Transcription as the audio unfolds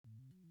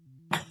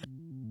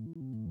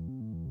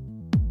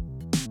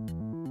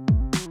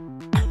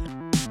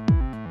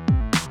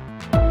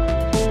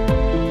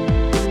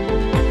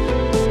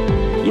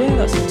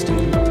that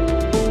 16.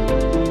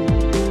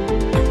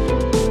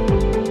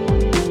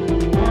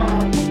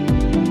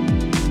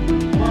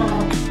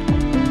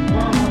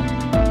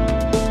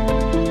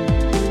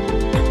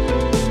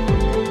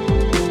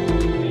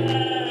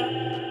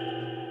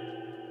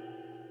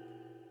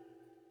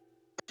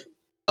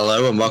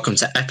 Hello and welcome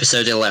to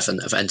episode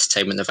 11 of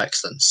Entertainment of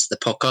Excellence, the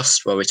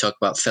podcast where we talk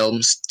about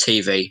films,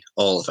 TV,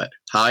 all of it.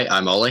 Hi,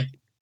 I'm Ollie.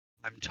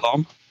 I'm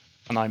Tom.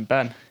 And I'm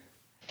Ben.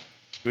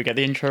 Did we get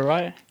the intro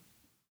right?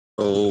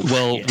 Oh,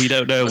 Well, yeah. we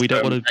don't know. We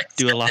don't want to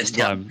do it last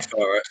time.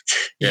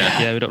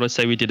 Yeah. We don't want to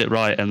say we did it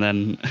right and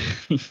then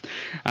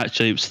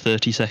actually it was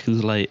 30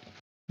 seconds late.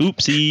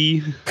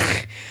 Oopsie.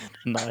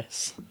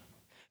 Nice.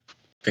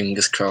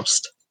 Fingers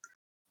crossed.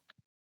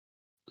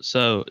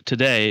 So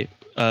today,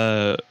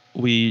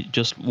 we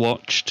just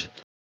watched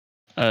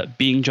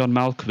Being John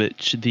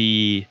Malkovich,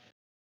 the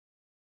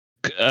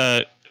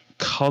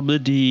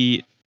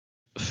comedy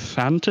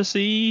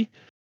fantasy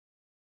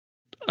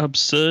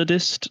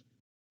absurdist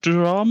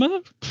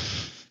drama.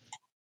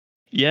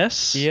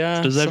 Yes.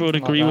 Yeah. Does everyone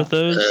something agree like with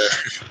that.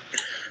 those?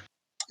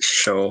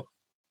 Sure.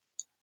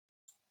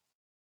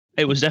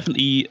 It was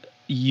definitely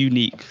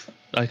unique.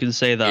 I can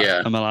say that.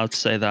 Yeah. I'm allowed to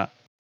say that.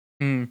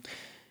 It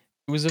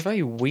was a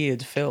very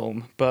weird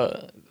film,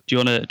 but Do you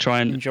want to try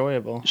and?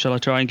 enjoyable. Shall I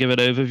try and give an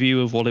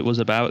overview of what it was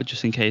about,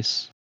 just in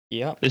case?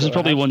 Yeah. This is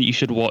probably one you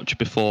should watch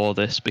before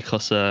this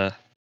because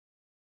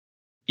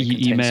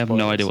you may have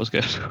no idea what's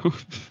going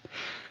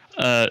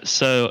on.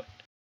 So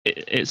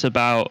it's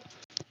about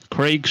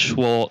Craig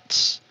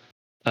Schwartz,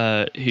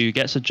 who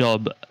gets a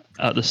job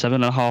at the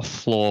 7.5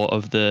 floor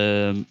of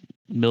the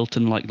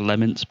Milton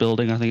Lemons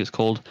building, I think it's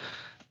called.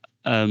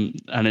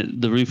 And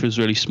the roof is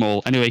really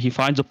small. Anyway, he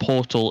finds a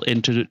portal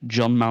into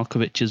John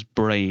Malkovich's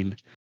brain,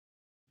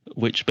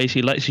 which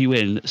basically lets you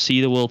in,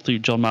 see the world through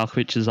John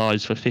Malkovich's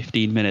eyes for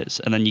 15 minutes,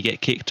 and then you get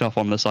kicked off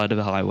on the side of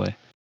a highway.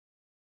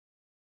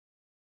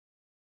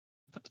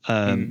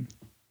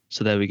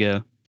 So there we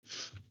go.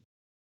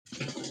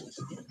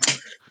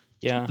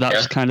 Yeah.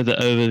 That's kind of the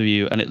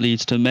overview, and it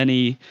leads to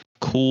many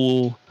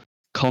cool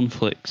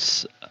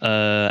conflicts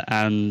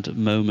and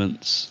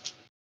moments.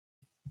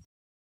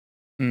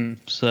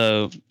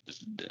 So,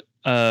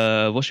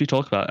 what should we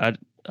talk about?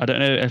 I don't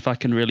know if I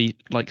can really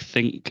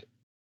think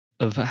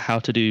of how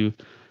the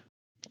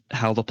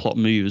plot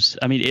moves.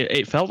 I mean,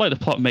 it felt like the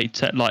plot made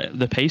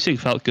the pacing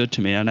felt good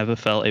to me. I never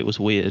felt it was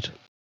weird.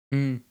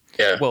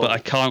 Yeah. Well, But I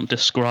can't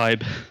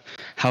describe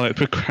how it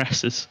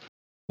progresses.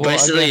 well,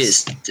 Basically,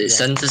 it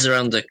centers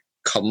around the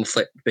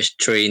conflict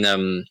between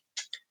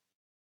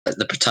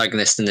the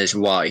protagonist and his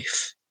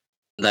wife,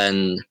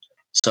 then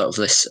sort of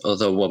this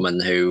other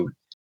woman who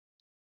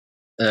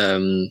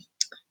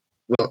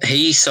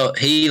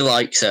he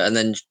likes her, and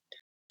then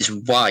his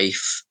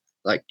wife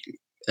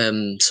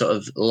sort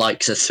of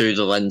likes her through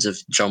the lens of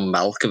John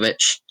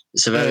Malkovich.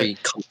 It's a very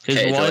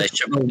complicated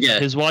relationship. Yeah.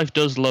 His wife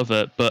does love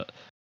her, but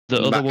the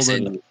other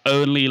woman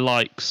only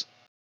likes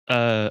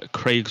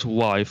Craig's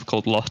wife,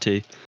 called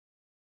Lottie,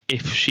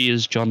 if she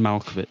is John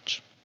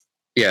Malkovich.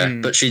 Yeah,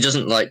 but she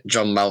doesn't like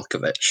John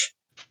Malkovich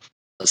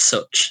as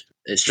such.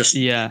 It's just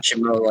she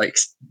more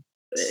likes.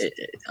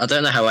 I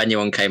don't know how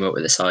anyone came up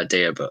with this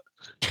idea, but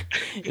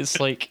it's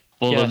like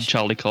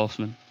Charlie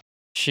Kaufman.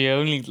 She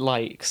only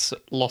likes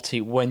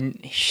Lottie when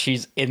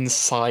she's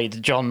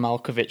inside John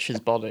Malkovich's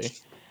body,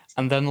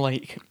 and then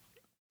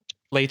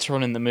later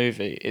on in the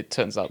movie, it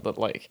turns out that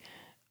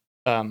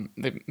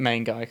the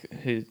main guy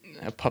who's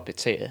a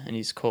puppeteer and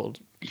he's called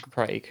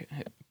Craig,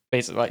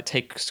 basically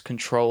takes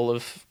control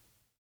of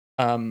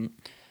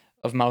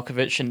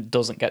Malkovich and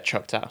doesn't get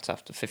chucked out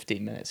after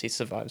 15 minutes. He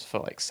survives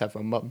for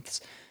several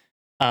months.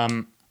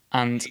 And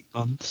 8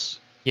 months.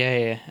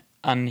 Yeah,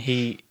 and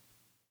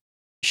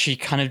she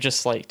kind of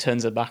just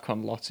turns her back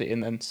on Lottie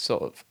and then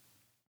sort of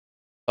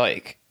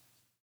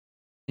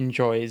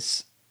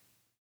enjoys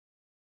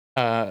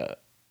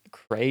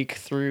Craig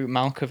through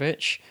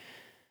Malkovich,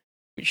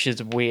 which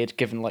is weird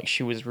given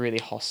she was really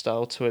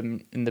hostile to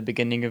him in the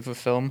beginning of the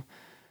film.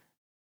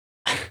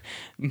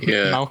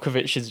 Yeah.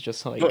 Malkovich is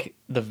just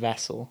the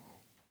vessel.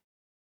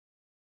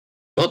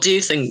 What do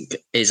you think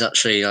is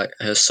actually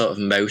her sort of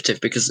motive?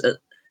 Because at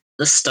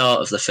the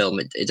start of the film,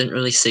 it didn't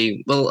really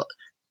seem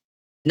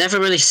never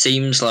really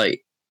seems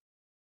like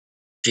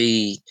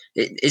is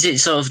it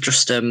sort of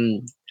just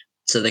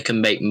so they can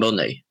make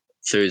money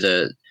through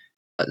the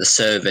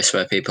service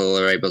where people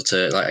are able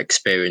to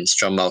experience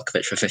John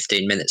Malkovich for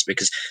 15 minutes,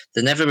 because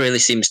there never really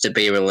seems to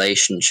be a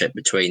relationship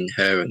between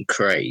her and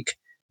Craig.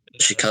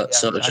 She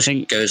sort of just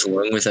goes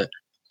along with it.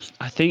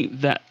 I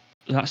think that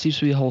seems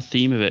to be the whole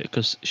theme of it,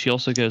 because she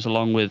also goes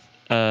along with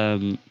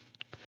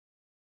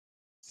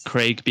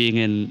Craig being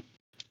in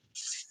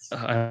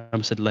I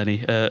almost said Lenny,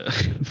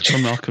 John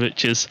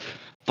Malkovich's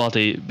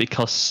body,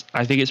 because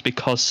I think it's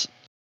because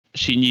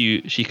she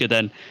knew she could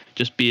then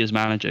just be his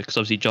manager, because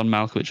obviously John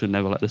Malkovich would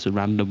never let this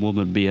random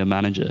woman be a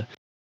manager.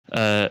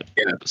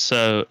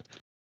 So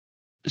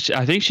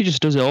I think she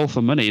just does it all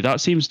for money. That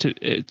seems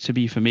to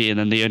be for me. And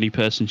then the only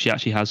person she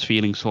actually has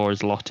feelings for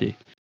is Lottie.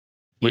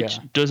 which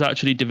does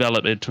actually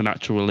develop into an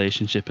actual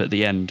relationship at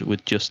the end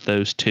with just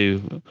those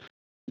two.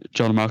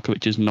 John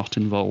Malkovich is not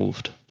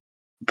involved.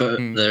 But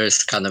there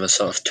is kind of a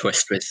sort of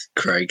twist with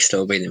Craig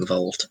still being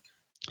involved.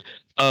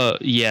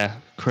 Yeah,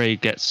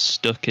 Craig gets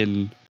stuck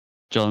in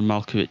John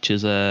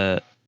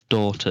Malkovich's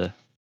daughter.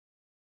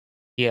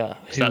 Yeah,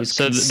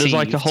 so there's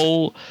like a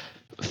whole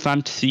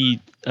fantasy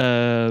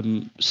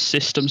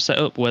system set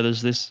up where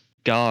there's this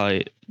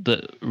guy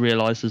that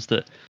realizes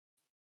that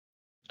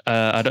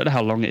I don't know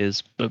how long it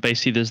is, but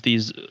basically there's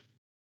these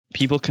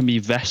people can be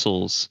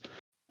vessels,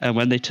 and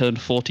when they turn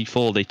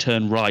 44, they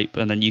turn ripe,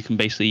 and then you can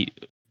basically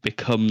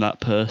become that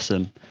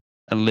person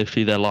and live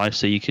through their life.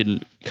 So you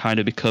can kind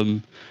of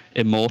become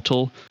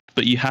immortal,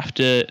 but you have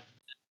to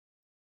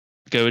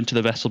go into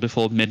the vessel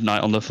before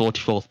midnight on the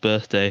 44th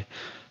birthday.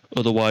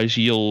 Otherwise,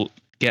 you'll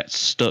get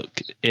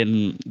stuck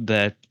in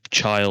their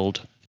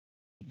child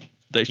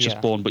that's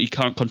just born, but you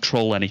can't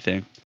control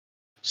anything.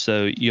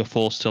 So you're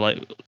forced to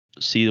like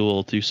see the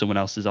world through someone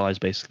else's eyes,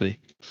 basically,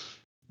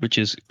 which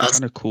is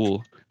kind of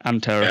cool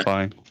and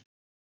terrifying.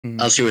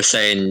 Yeah. As you were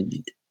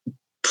saying,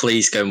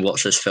 please go and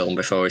watch this film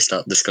before we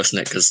start discussing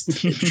it, because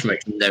it just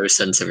makes no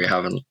sense if you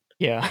haven't.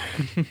 Yeah.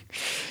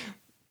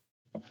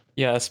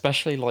 Yeah,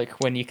 especially like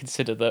when you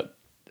consider that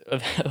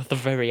at the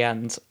very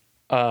end,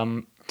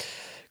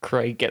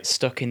 Craig gets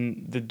stuck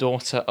in the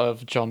daughter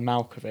of John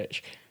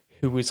Malkovich,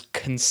 who was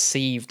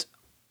conceived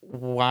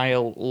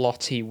while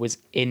Lottie was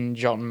in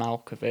John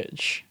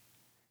Malkovich.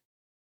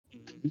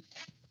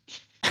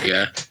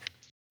 Yeah.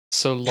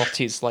 So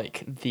Lottie's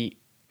like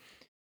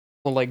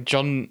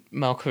John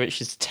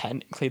Malkovich is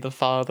technically the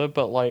father,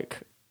 but like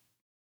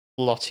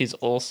Lottie's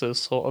also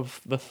sort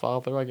of the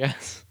father, I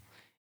guess.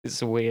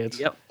 It's weird.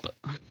 Yep.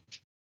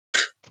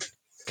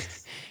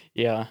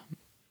 Yeah.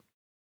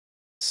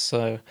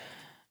 So,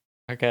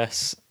 I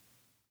guess.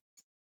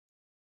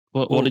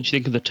 What did you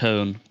think of the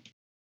tone?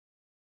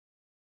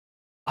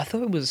 I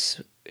thought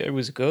it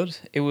was good.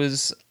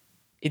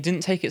 It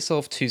didn't take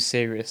itself too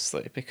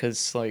seriously,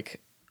 because like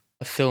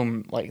a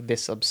film like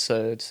this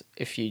absurd,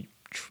 if you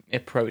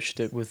approached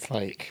it with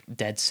like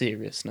dead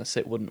seriousness,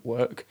 it wouldn't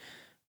work.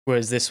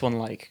 Whereas this one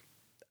like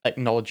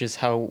acknowledges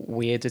how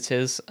weird it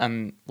is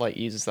and like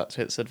uses that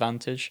to its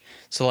advantage.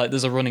 So like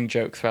there's a running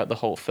joke throughout the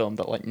whole film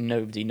that like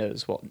nobody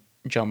knows what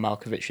John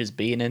Malkovich has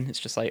been in. It's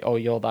just like, oh,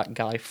 you're that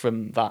guy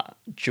from that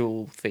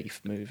Jewel Thief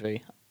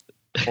movie,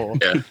 or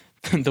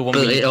the one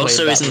where you played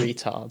that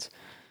retard.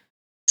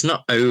 It's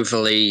not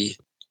overly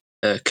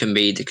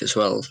comedic as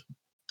well,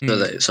 so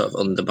that it sort of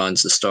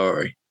undermines the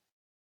story.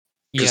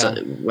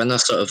 Because when I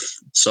sort of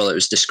saw that it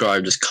was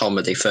described as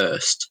comedy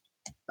first,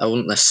 I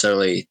wouldn't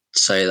necessarily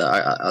say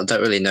that. I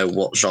don't really know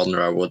what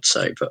genre I would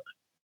say, but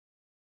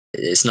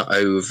it's not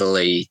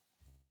overly.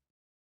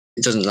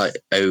 It doesn't like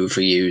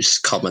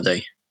overuse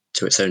comedy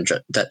to its own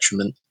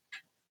detriment.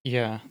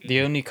 Yeah,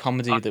 the only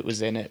comedy that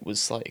was in it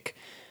was like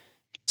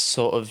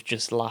sort of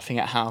just laughing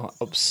at how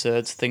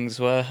absurd things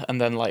were, and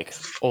then like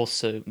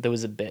also there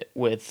was a bit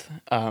with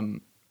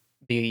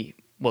the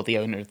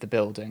owner of the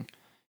building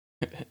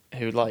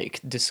who like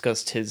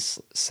discussed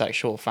his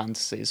sexual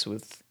fantasies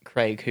with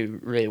Craig, who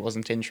really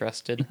wasn't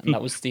interested, and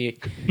that was the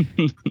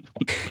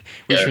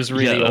which was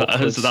really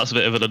awkward. So that's a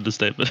bit of an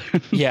understatement.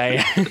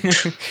 Yeah.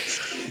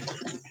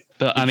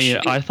 But I mean,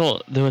 I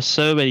thought there were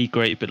so many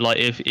great, but like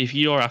if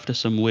you're after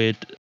some weird,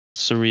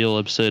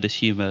 surreal, absurdist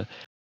humor,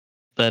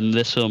 then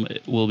this film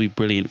will be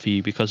brilliant for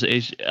you, because it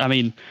is. I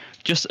mean,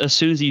 just as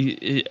soon as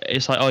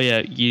it's like, oh yeah,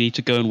 you need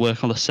to go and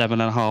work on the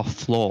 7.5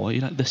 floor.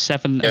 You know, the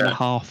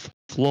 7.5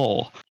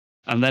 floor,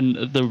 and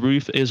then the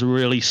roof is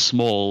really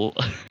small,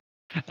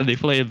 and they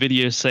play a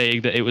video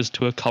saying that it was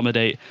to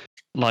accommodate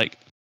like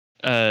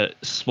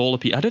smaller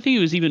people. I don't think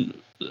it was even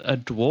a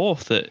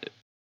dwarf that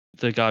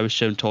the guy was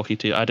shown talking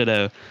to. I don't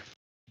know.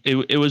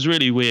 It was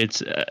really weird.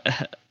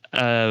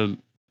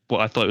 But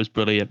I thought it was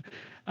brilliant.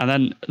 And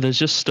then there's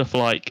just stuff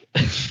like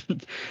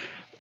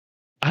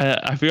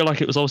I feel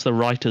like it was also the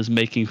writers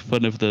making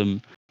fun of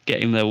them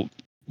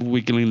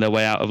wiggling their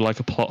way out of like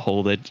a plot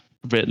hole they'd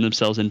written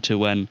themselves into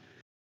when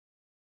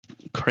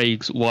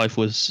Craig's wife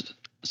was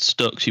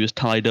stuck. She was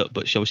tied up,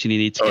 but she obviously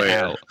needed to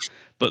get out.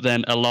 But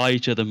then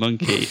Elijah the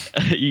monkey,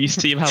 you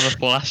see him have a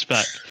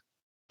flashback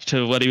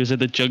to when he was in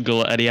the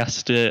jungle and he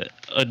has to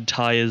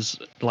untie his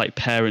like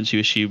parents, you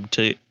assume,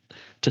 to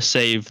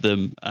save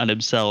them and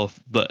himself,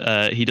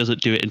 but he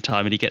doesn't do it in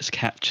time and he gets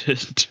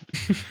captured.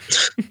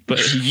 But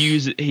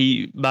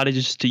he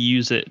manages to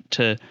use it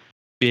to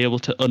be able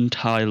to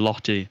untie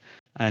Lottie,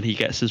 and he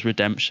gets his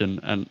redemption.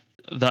 And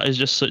that is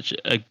just such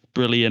a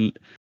brilliant,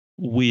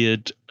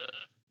 weird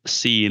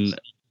scene.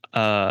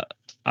 I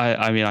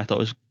mean, I thought it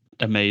was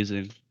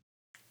amazing.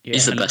 Yeah.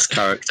 He's the best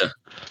character.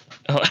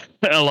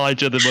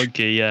 Elijah the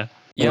monkey, yeah.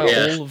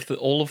 Yeah,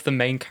 all of the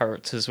main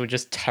characters were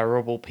just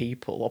terrible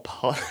people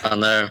apart. I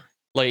know.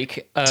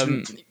 Like,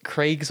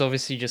 Craig's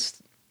obviously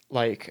just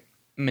like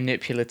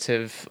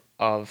manipulative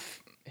of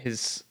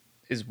his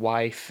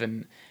wife,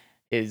 and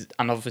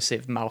and obviously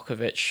if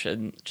Malkovich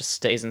and just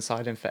stays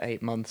inside him for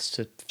 8 months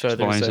to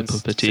further his Fine as a own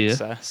puppeteer.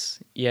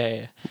 success.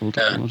 Yeah.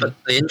 But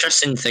the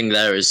interesting thing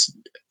there is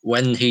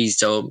when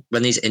he's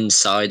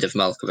inside of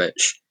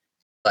Malkovich,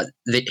 like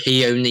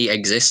he only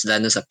exists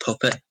then as a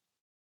puppet.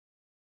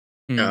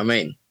 You know what I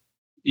mean?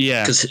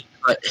 Yeah. Because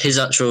like, his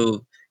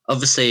actual,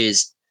 obviously,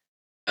 his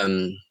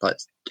like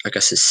I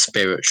guess his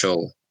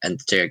spiritual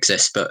entity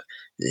exists, but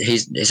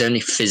his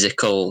only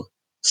physical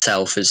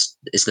self is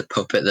the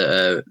puppet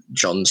that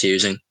John's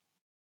using.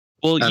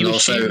 Well, And you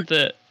also- assume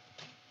that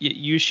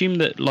you assume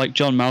that like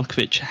John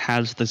Malkovich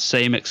has the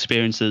same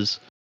experiences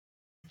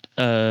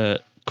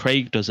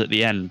Craig does at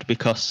the end,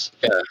 because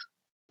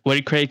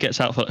when Craig gets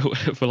out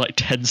for like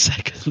 10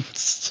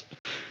 seconds,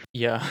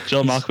 Yeah.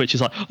 John Malkovich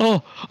is like,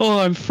 oh,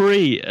 I'm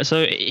free.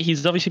 So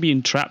he's obviously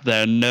being trapped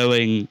there,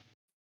 knowing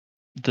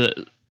that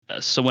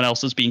someone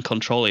else has been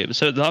controlling him.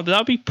 So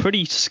that'd be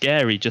pretty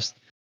scary. Just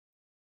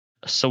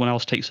someone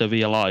else takes over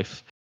your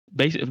life,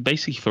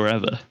 basically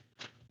forever.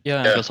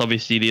 Yeah. Because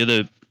obviously the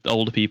other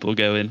older people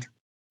go in.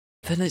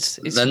 Then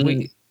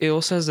Then- it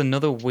also has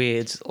another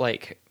weird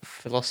like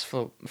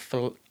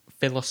philosophical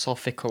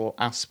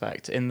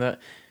aspect in that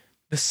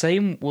the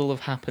same will have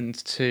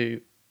happened to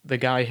the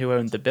guy who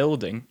owned the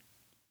building,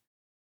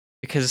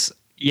 because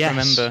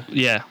remember,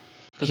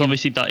 because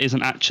obviously that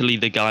isn't actually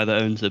the guy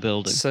that owns the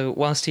building. so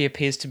whilst he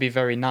appears to be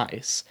very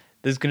nice,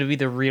 there's going to be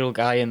the real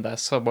guy in there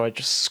somewhere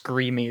just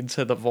screaming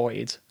into the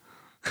void.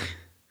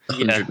 The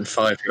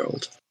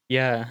 105-year-old.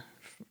 Yeah.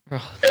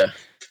 Yeah.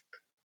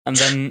 And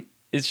then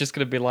it's just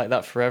going to be like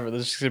that forever.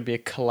 There's just going to be a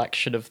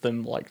collection of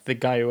them, like the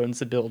guy who owns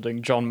the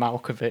building, John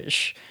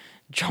Malkovich's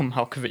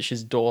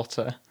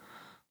daughter.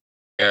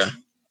 Yeah.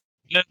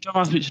 No, John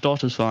Malkovich's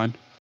daughter's fine.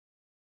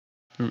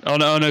 Oh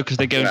no, because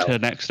they go into her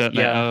next, don't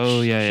they?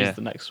 She's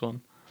the next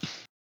one.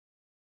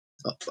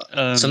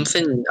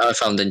 Something I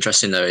found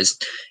interesting though is,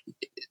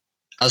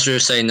 as we were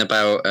saying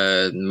about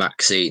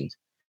Maxine,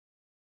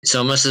 it's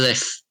almost as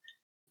if,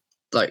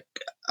 like,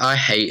 I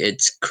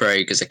hated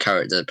Craig as a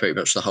character pretty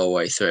much the whole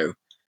way through.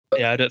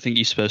 Yeah, I don't think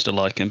you're supposed to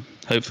like him.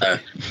 Hopefully.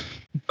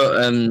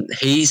 But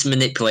he's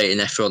manipulating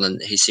everyone,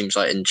 and he seems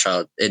like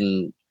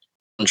in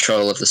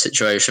control of the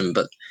situation.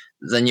 But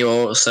then you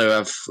also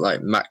have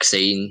like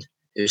Maxine,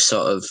 who's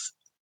sort of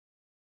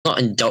not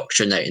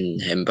indoctrinating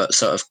him, but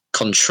sort of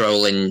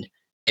controlling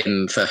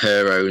him for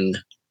her own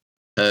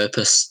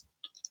purpose,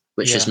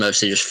 which is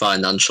mostly just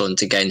financial and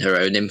to gain her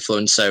own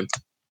influence. So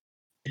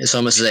it's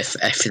almost as if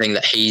everything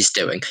that he's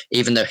doing,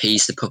 even though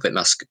he's the puppet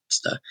master,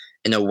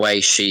 in a way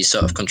she's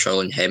sort of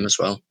controlling him as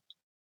well.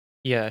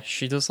 Yeah,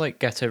 she does like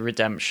get a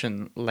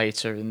redemption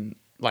later in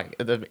like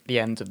at the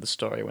end of the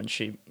story when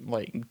she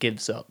like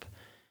gives up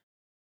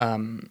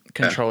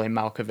controlling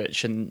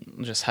Malkovich and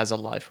just has a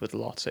life with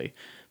Lottie.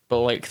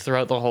 But like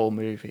throughout the whole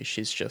movie,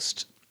 she's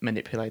just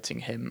manipulating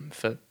him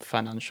for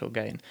financial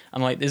gain.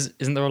 And like,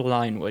 isn't there a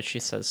line where she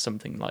says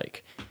something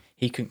like,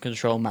 "He can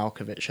control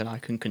Malkovich and I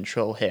can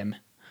control him"?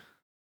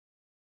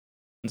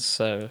 And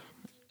so,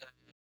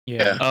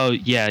 yeah. Oh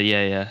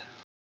yeah.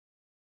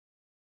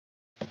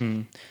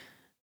 And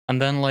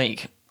then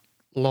like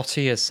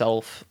Lottie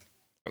herself,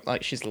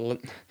 like she's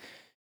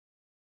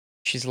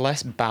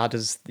less bad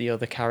as the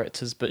other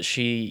characters, but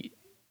she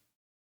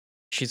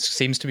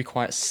seems to be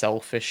quite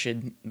selfish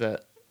in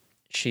that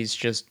she's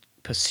just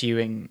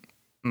pursuing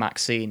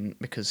Maxine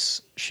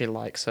because she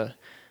likes her,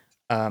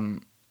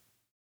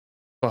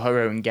 for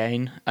her own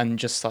gain, and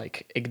just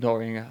like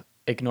ignoring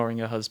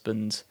her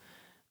husband.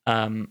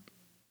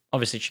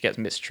 Obviously she gets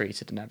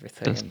mistreated and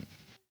everything, and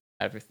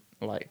everything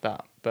like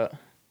that. But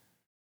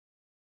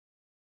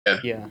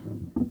yeah.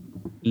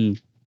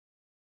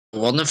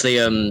 One of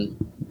the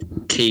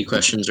key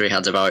questions we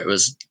had about it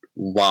was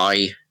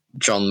why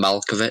John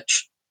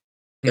Malkovich.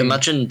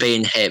 Imagine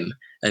being him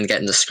and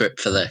getting the script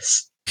for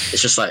this.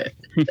 It's just like,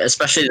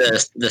 especially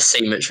the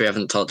scene which we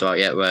haven't talked about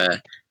yet,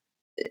 where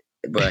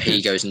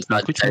he goes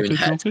inside his own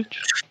head.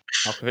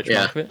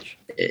 Malkovich.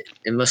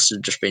 It must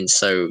have just been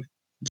so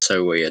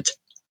weird.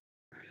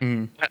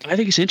 I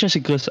think it's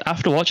interesting because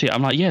after watching it,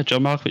 I'm like, yeah,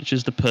 John Malkovich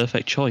is the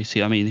perfect choice.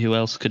 I mean, who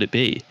else could it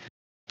be?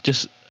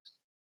 Just,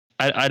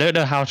 I don't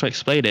know how to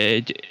explain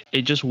it.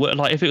 It just worked.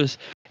 Like if it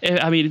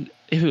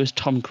was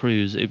Tom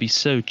Cruise, it'd be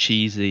so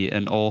cheesy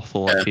and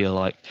awful. I feel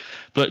like,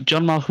 but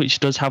John Malkovich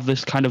does have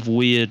this kind of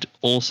weird,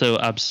 also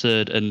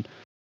absurd and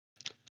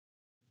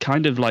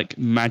kind of like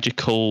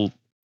magical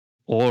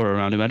aura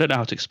around him. I don't know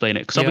how to explain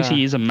it because obviously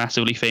he's a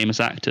massively famous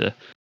actor.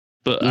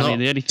 But I mean,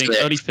 the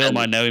only film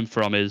I know him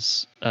from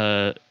is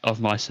Of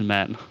Mice and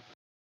Men.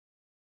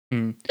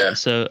 Yeah.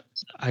 So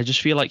I just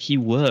feel like he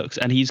works,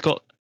 and he's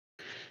got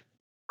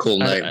cool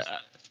name.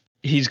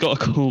 He's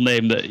got a cool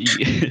name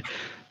that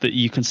that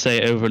you can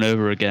say over and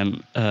over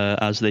again,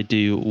 as they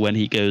do when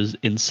he goes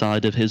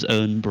inside of his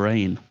own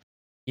brain.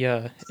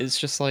 Yeah, it's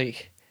just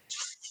like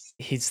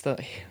he's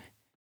that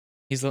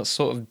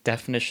sort of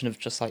definition of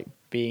just like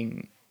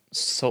being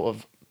sort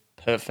of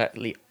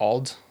perfectly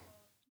odd.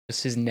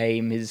 Just his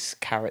name, his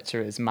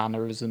character, his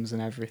mannerisms,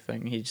 and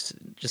everything. He's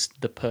just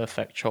the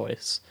perfect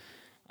choice.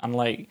 And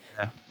like,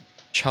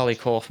 Charlie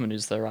Kaufman,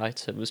 who's the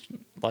writer, was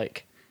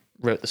like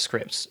wrote the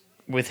scripts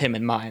with him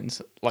in mind.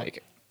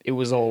 Like it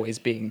was always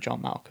being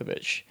John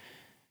Malkovich.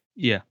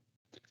 Yeah.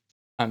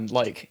 And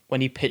like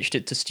when he pitched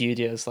it to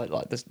studios,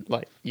 like this,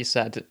 like you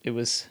said, it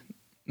was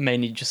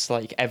mainly just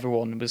like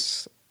everyone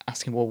was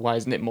asking, well, why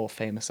isn't it more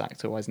famous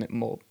actor? Why isn't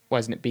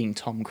it being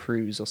Tom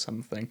Cruise or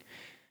something?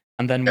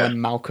 And then when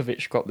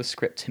Malkovich got the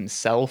script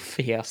himself,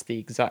 he asked the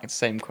exact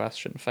same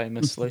question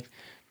famously.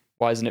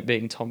 Why isn't it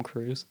being Tom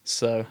Cruise?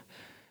 So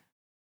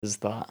there's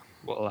that.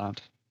 What a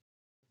lad.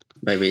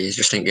 Maybe you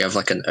just think you have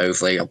like an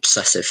overly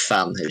obsessive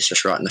fan who's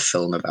just writing a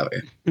film about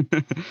you.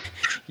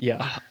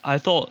 Yeah. I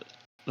thought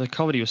the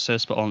comedy was so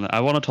spot on. I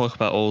want to talk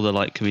about all the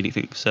like comedic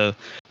things. So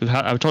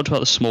I've talked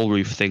about the small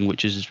roof thing,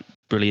 which is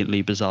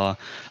brilliantly bizarre.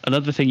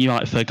 Another thing you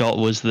might have forgot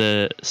was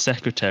the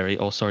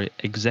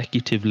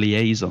executive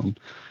liaison,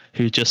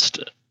 who just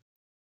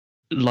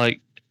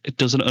like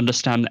doesn't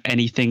understand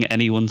anything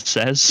anyone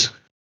says.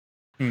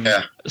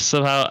 Yeah.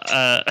 Somehow,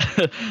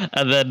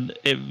 and then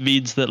it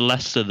means that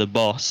Lester, the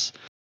boss,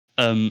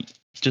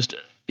 just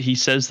he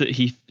says that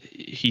he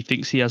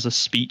thinks he has a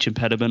speech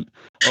impediment.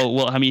 Oh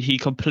well, I mean, he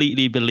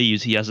completely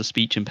believes he has a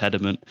speech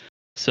impediment.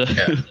 So,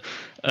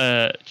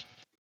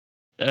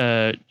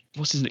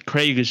 what's his name?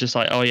 Craig is just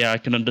like, oh yeah, I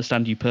can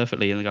understand you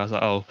perfectly, and the guy's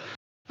like, oh,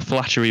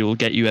 flattery will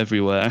get you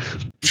everywhere.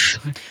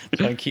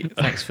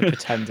 Thanks for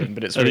pretending,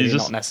 but it's really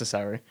not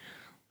necessary.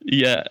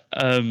 Yeah.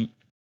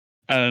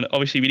 And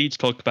obviously we need to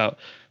talk about.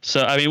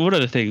 So I mean, one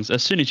of the things,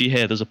 as soon as you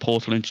hear there's a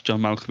portal into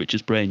John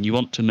Malkovich's brain, you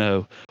want to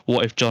know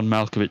what if John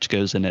Malkovich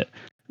goes in it.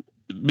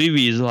 The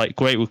movie is like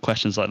great with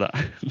questions like that.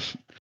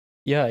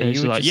 Yeah, and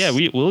it's like,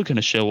 we're going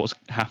to show what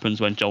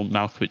happens when John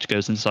Malkovich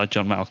goes inside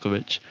John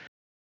Malkovich.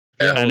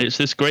 Yeah, and it's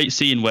this great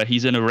scene where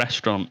he's in a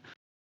restaurant.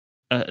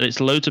 It's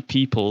loads of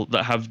people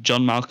that have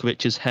John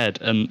Malkovich's head,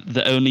 and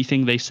the only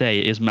thing they say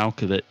is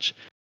Malkovich.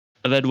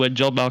 And then when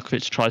John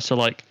Malkovich tries to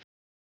like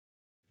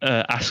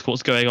ask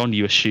what's going on,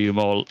 you assume,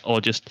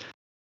 or just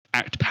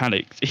act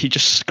panicked, he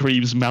just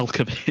screams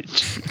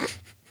Malkovich.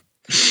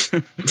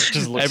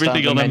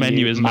 Everything on the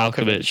menu is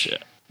Malkovich.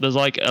 There's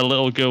like a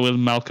little girl with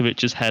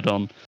Malkovich's head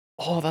on.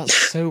 Oh, that's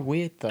so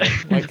weird though.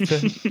 Like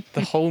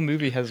the whole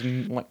movie has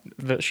like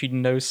virtually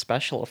no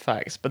special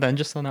effects, but then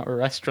just on that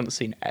restaurant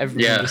scene,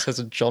 everyone just has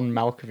a John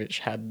Malkovich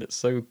head. That's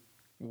so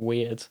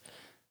weird.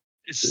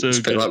 It's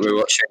a bit like we're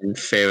watching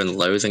Fear and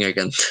Loathing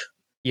again.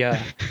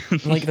 Yeah,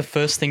 like the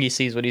first thing he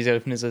sees when he's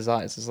opening his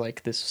eyes is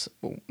like this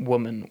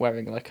woman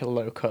wearing like a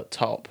low cut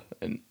top,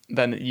 and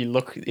then you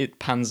look, it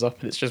pans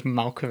up, and it's just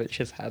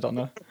Malkovich's head on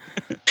her.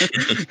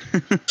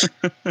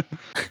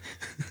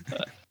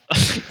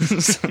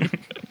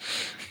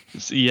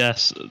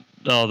 Yes.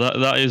 Oh,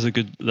 that is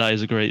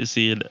a great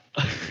scene.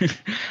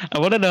 I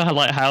want to know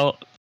how.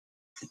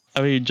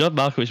 I mean, John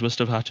Malkovich must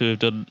have had to have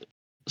done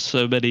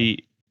so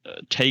many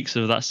takes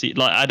of that scene.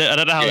 Like I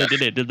don't know how they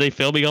did it. Did they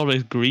film it on a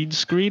green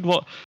screen?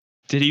 What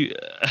did he?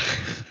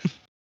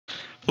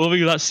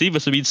 Filming that scene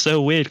must have been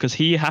so weird because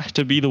he had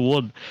to be the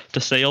one to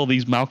say all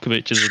these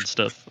Malkoviches and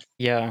stuff.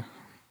 Yeah.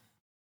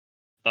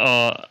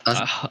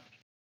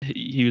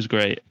 He was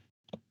great.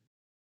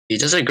 He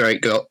does a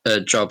great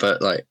job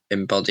at like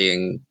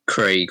embodying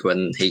Craig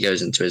when he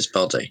goes into his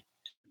body.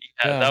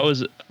 Yeah, that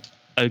was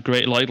a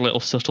great like little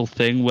subtle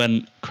thing.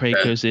 When Craig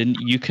goes in,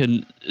 you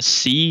can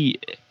see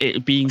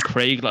it being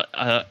Craig. Like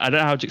I don't know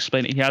how to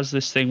explain it. He has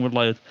this thing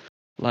with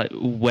like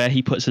where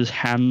he puts his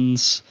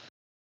hands,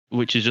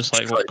 which is just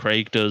like what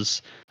Craig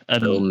does.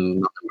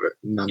 And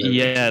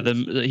yeah,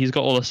 he's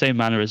got all the same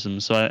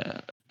mannerisms. So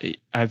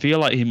I feel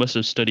like he must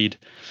have studied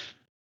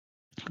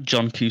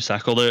John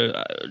Cusack, although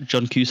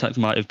John Cusack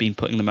might have been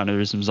putting the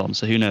mannerisms on,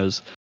 so who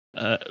knows.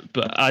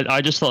 But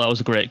I just thought that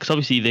was great, because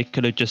obviously they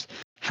could have just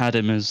had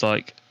him as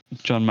like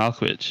John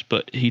Malkovich,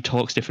 but he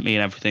talks differently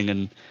and everything,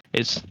 and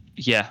it's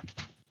he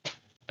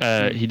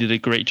did a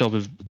great job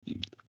of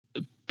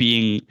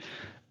being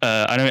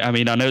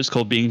I know it's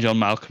called being John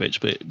Malkovich,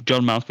 but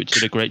John Malkovich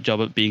did a great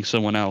job at being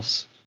someone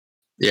else.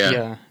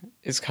 Yeah,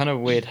 it's kind of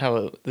weird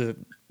how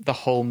the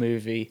whole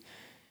movie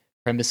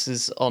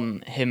premises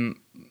on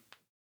him,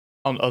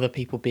 on other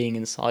people being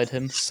inside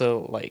him.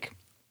 So like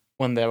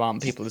when there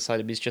aren't people inside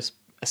him, he's just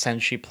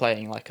essentially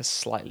playing like a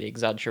slightly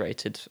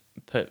exaggerated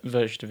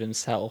version of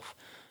himself.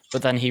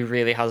 But then he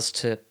really has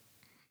to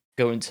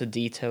go into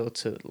detail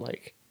to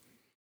like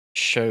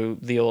show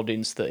the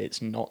audience that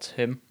it's not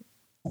him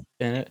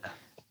in it,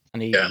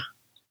 and he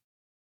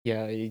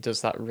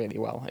does that really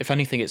well. If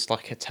anything, it's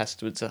like a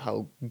testament to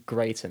how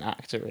great an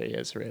actor he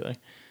is, really.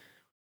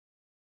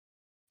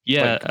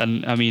 Yeah,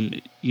 and I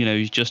mean,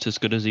 he's just as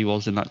good as he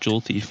was in that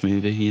Jewel Thief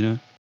movie,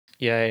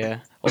 Yeah.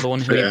 Or the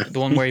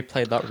one where he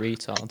played that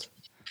retard.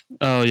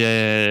 Oh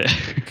yeah.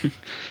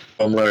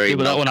 One where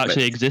but that one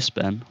actually exists,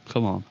 Ben.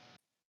 Come on.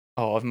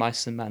 Oh, of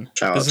Mice and Men.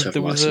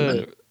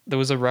 There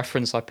was a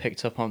reference I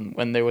picked up on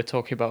when they were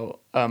talking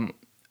about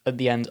at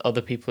the end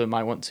other people who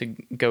might want to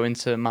go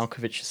into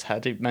Malkovich's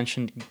head. He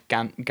mentioned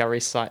Gary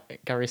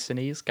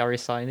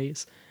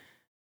Sinise,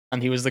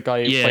 and he was the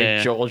guy who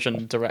played George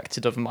and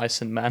directed Of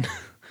Mice and Men.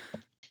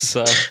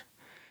 So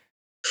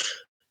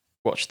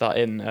Watched that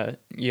in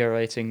Year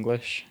 8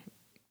 English.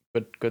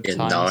 Good Year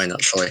times. 9,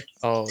 actually.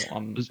 Oh,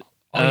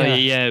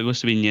 yeah, it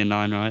must have been year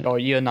 9, right? Oh,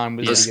 Year 9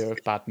 was Yeah. the year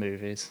of bad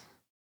movies.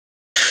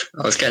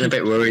 I was getting a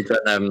bit worried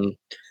when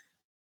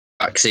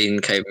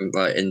Vaccine came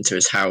into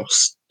his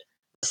house.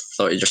 I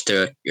thought he'd just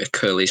do a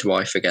Curly's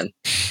wife again.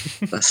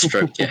 I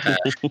stroke your hair.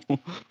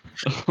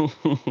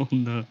 Oh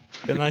no.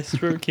 Can I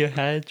stroke your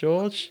hair,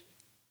 George?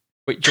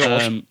 Wait,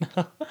 George.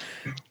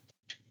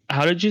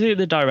 How did you think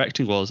the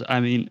directing was? I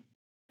mean,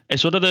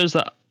 it's one of those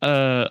that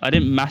I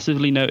didn't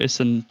massively notice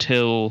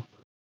until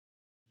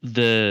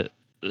the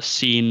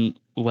scene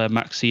where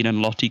Maxine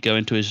and Lottie go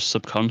into his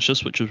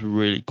subconscious, which was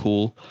really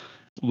cool.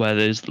 Where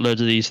there's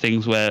loads of these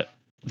things where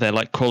they're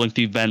like crawling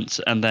through vents,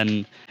 and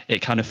then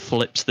it kind of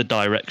flips the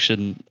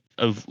direction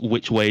of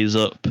which way is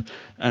up,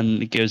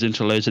 and it goes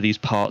into loads of these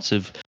parts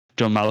of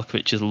John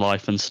Malkovich's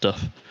life and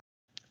stuff.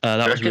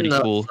 That was really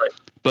cool.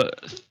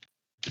 But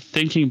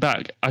thinking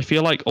back, I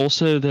feel like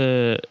also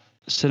the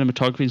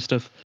cinematography and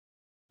stuff,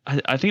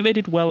 I think they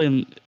did well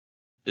in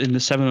the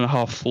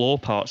 7.5 floor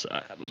parts.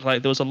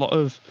 Like there was a lot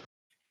of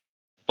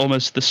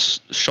almost the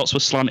shots were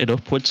slanted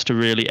upwards to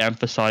really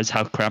emphasize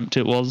how cramped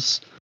it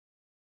was.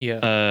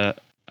 Yeah.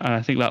 And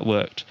I think that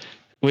worked,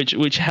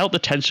 which helped the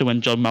tension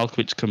when John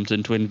Malkovich comes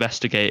in to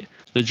investigate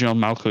the John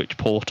Malkovich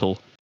portal,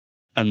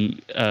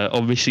 and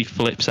obviously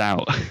flips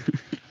out.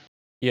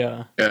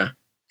 Yeah. Yeah.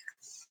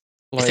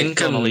 Like, I think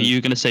Ollie, you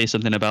were going to say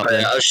something about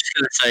this? I was just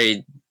going to say,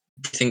 do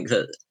you think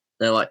that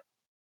they're like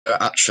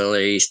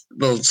actually,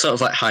 well, sort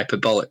of like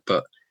hyperbolic,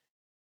 but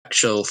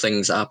actual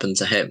things that happen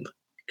to him?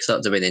 Because that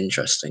would have been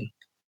interesting.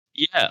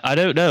 Yeah, I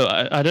don't know.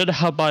 I don't know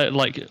how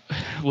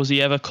was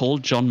he ever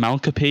called John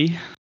Malcopy?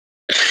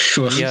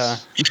 Yeah.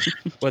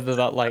 Whether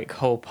that like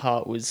whole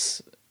part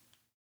was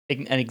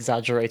an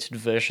exaggerated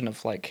version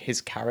of like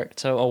his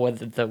character, or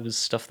whether there was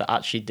stuff that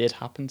actually did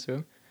happen to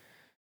him.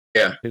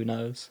 Yeah. Who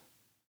knows?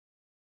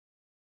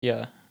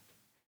 Yeah.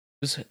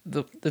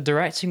 The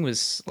directing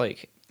was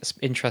like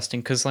interesting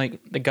because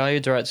like the guy who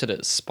directed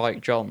it,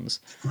 Spike Jonze,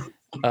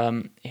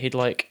 he'd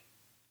like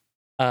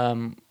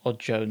or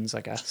Jones,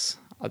 I guess.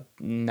 I'm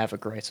never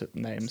great at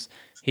names.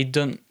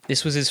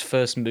 This was his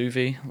first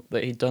movie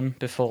that he'd done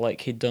before. Like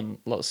he'd done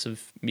lots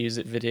of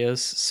music videos,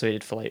 so he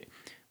did for like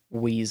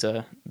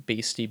Weezer,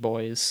 Beastie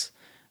Boys,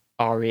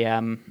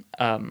 REM.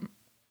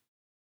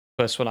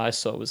 First one I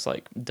saw was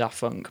like Daft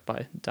Punk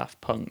by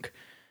Daft Punk.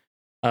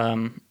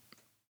 And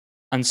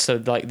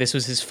so like this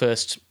was his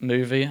first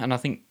movie, and I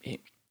think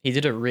he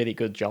did a really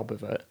good job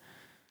of it.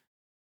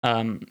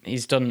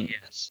 He's done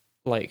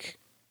like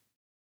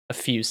a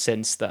few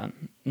since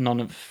then, none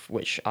of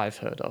which I've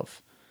heard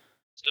of.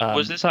 So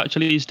was this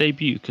actually his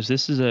debut? Because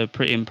this is a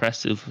pretty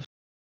impressive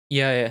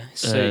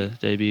So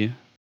debut.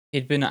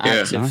 He'd been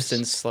active Nice.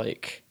 since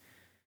like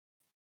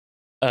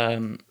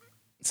the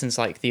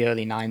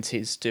early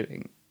 90s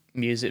doing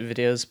music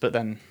videos, but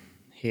then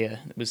here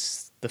it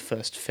was the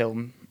first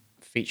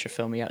feature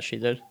film he actually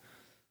did.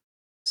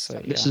 So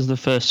this is the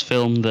first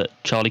film that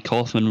Charlie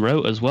Kaufman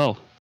wrote as well.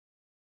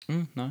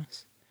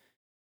 Nice.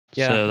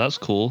 Yeah. So that's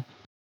cool.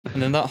 And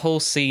then that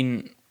whole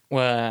scene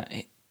where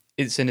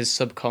it's in his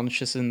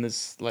subconscious and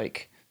there's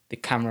like the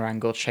camera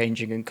angle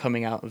changing and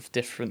coming out of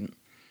different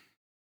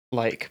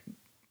like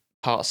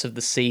parts of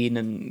the scene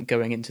and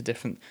going into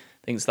different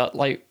things, that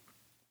like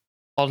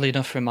oddly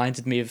enough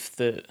reminded me of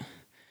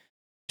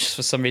just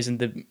for some reason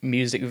the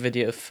music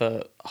video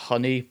for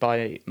Honey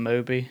by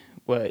Moby,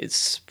 where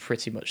it's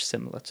pretty much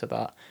similar to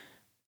that.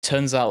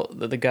 Turns out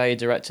that the guy who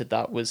directed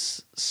that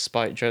was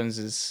Spike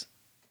Jonze's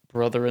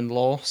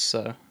brother-in-law,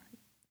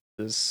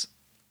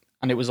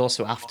 and it was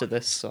also after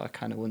this, so I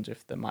kind of wonder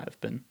if there might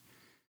have been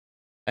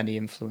any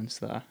influence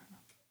there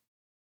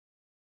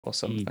or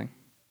something.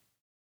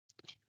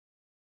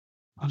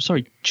 I'm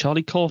sorry,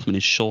 Charlie Kaufman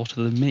is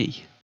shorter than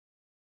me.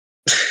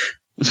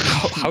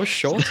 How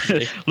short is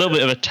he? A little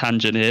bit of a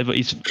tangent here, but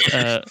he's in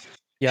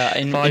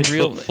 5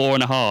 real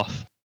foot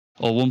 4.5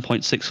 or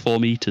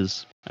 1.64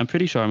 meters. I'm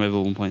pretty sure I'm over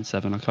 1.7.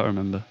 I can't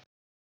remember.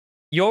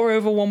 You're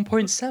over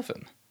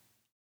 1.7.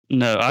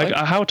 No,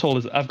 how tall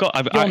is it?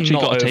 I've actually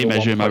got a tape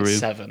measure in my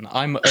room.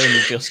 I'm only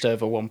just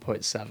over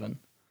 1.7.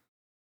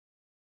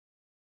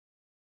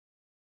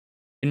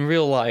 In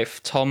real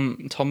life,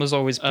 Tom has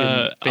always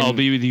been I'll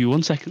be with you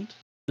 1 second.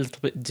 A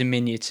little bit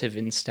diminutive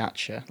in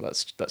stature.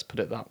 Let's put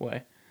it that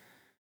way.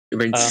 You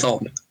mean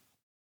Thom?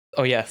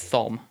 Oh yeah,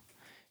 Thom.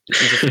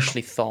 He's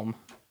officially Thom.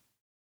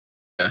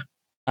 Yeah.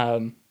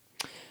 And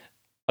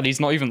he's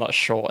not even that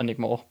short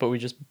anymore, but we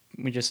just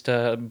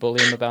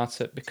bully him about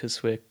it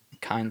because we're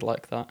kind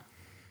like that.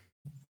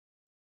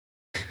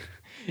 Yeah.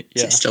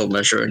 Is he still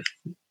measuring?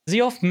 Is he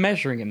off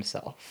measuring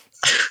himself?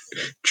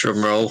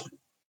 Drum roll.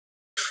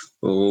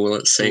 Oh,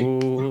 let's see.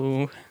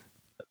 Ooh.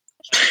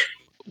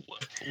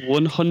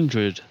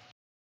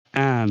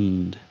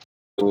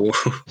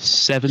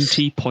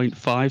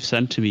 170.5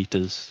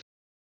 centimeters.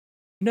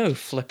 No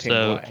flipping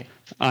way.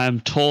 I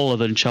am taller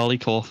than Charlie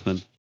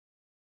Kaufman.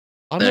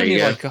 I'm There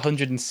you only go. like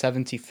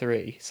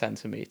 173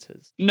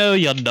 centimeters. No,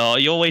 you're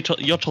not.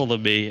 You're taller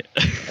than me.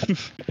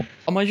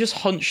 Am I just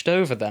hunched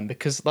over then?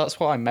 Because that's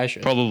what I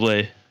measured.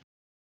 Probably.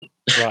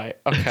 Right.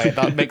 Okay,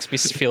 that makes me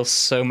feel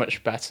so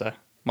much better.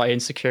 My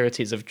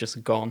insecurities have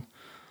just gone.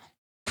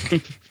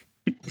 Am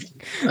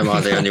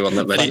I the only one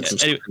that measured Thanks. some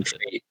Anyway,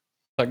 feet?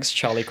 Thanks,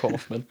 Charlie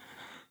Kaufman.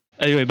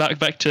 Anyway,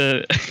 back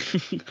to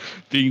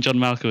being John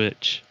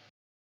Malkovich.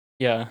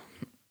 Yeah.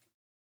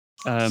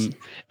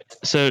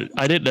 So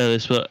I didn't know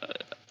this,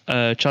 but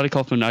Charlie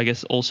Kaufman, I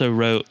guess, also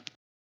wrote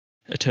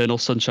Eternal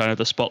Sunshine of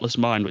the Spotless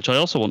Mind, which I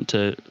also want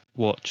to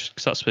watch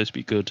because that's supposed to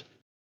be good.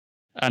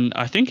 And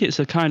I think it's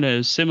a kind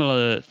of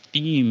similar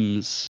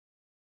themes.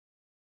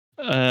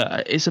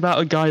 It's about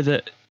a guy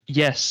that,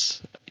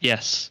 yes,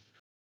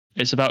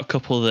 it's about a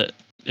couple that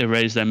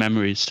erase their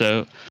memories.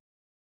 So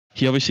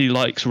he obviously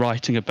likes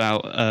writing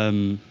about,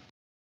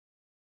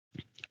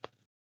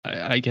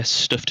 I guess,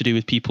 stuff to do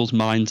with people's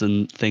minds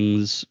and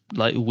things,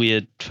 like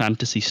weird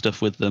fantasy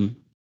stuff with them.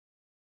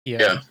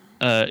 Yeah.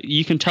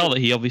 You can tell that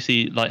he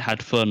obviously like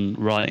had fun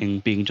writing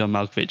being John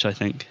Malkovich, I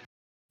think.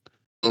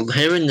 Well,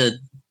 hearing the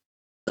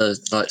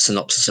like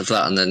synopsis of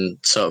that, and then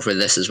sort of with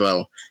this as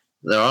well,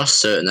 there are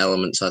certain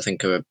elements I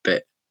think are a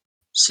bit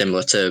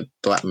similar to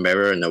Black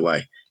Mirror in a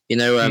way. You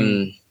know,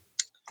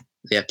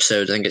 the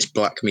episode, I think it's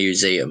Black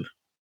Museum,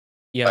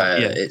 Yeah.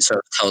 Yeah. it sort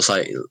of tells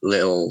like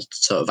little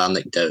sort of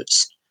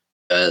anecdotes.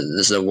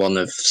 There's the one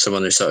of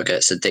someone who sort of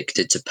gets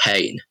addicted to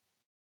pain.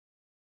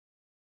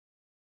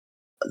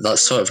 That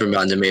sort of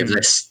reminded me of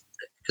this,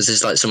 because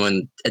it's like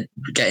someone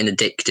getting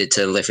addicted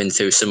to living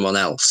through someone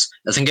else.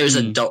 I think it was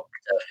a doctor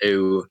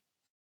who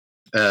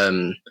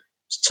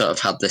sort of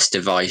had this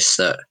device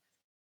that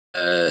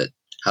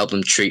helped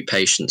them treat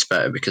patients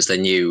better because they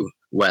knew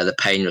where the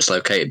pain was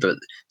located. But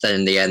then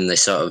in the end, they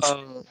sort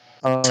of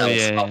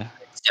Yeah.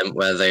 extent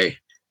where they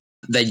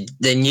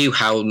knew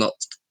how not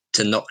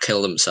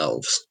kill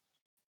themselves.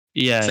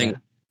 Yeah,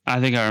 I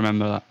think I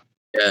remember that.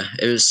 Yeah,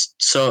 it was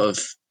sort of.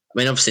 I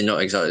mean, obviously not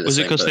exactly the Was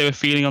it same. because they were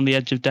feeling on the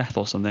edge of death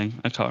or something?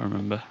 I can't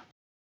remember.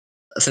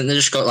 I think they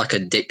just got like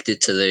addicted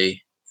to the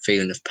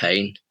feeling of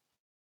pain.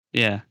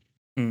 Yeah.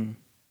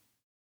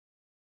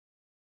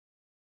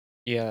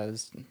 Yeah,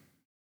 there's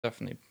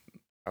definitely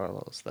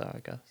parallels there,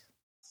 I guess.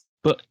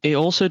 But it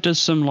also does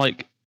some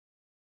like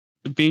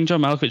being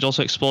John Malkovich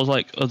also explores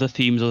like other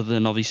themes other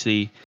than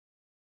obviously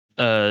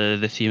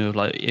the theme of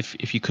like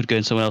if you could go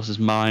in someone else's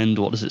mind,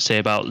 what does it say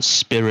about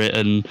spirit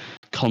and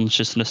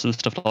consciousness and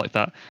stuff like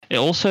that. It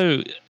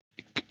also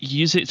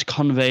uses it to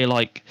convey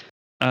like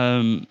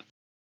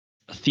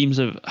themes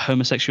of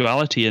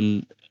homosexuality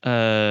and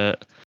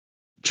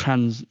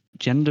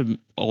transgender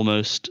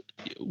almost.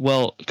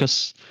 Well,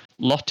 because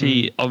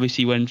Lottie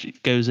obviously when she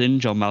goes in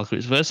John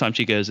Malkovich, the first time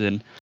she goes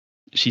in,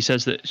 she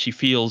says that she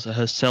feels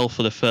herself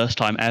for the first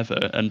time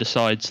ever and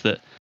decides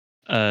that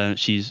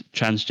she's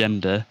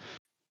transgender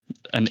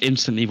and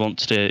instantly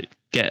wants to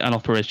get an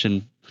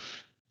operation,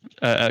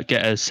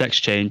 get a sex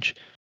change,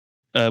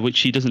 which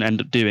she doesn't end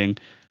up doing.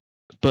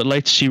 But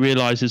later she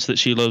realizes that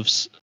she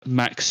loves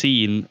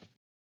Maxine.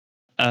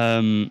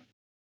 So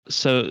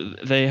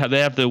they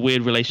have the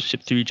weird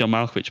relationship through John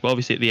Malkovich, but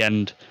obviously at the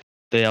end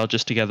they are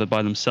just together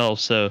by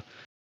themselves. So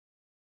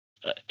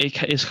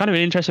it's kind of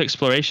an interesting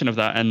exploration of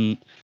that, and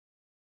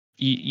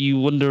you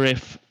wonder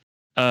if,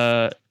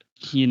 was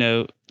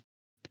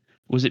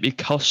it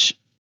because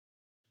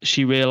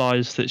she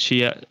realized that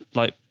she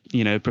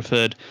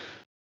preferred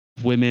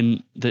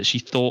women that she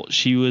thought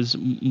she was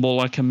more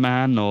like a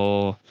man,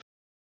 or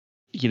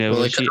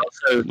was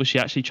she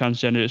actually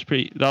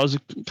transgender? That was a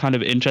kind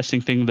of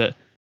interesting thing that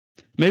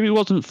maybe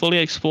wasn't fully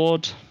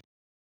explored.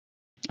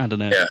 I don't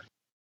know. Yeah,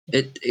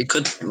 it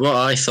could. What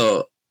I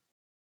thought,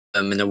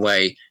 in a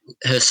way,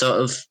 her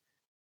sort of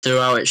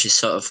throughout it, she's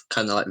sort of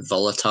kind of like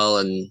volatile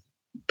and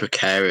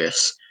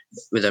precarious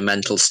with her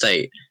mental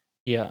state.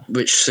 Yeah,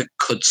 which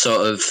could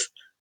sort of,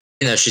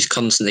 she's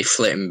constantly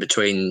flitting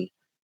between,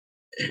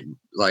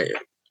 like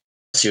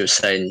as you were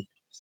saying,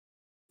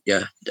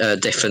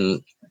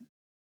 different,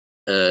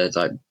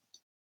 like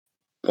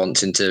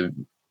wanting to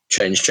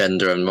change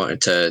gender and wanting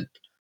to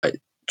like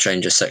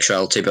change her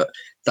sexuality, but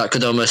that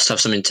could almost have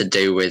something to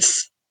do with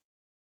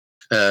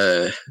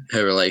her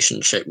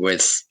relationship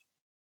with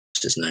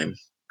what's his name,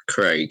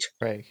 Craig.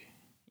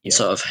 Yeah.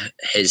 Sort of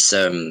his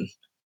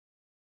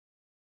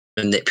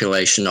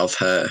manipulation of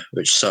her,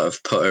 which sort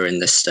of put her in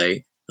this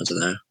state. I don't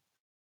know.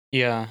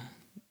 Yeah,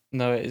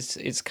 no,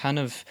 it's kind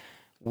of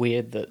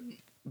weird that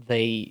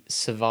they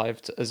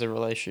survived as a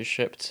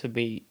relationship for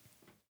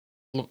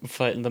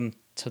them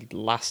to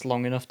last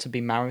long enough to be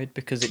married,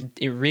 because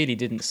it really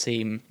didn't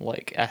seem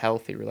like a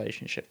healthy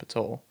relationship at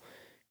all,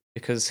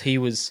 because he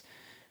was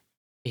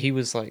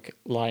like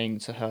lying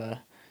to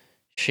her.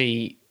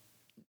 She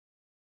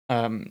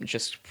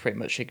just pretty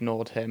much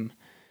ignored him.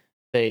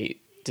 They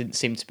didn't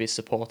seem to be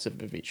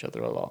supportive of each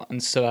other a lot,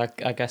 and so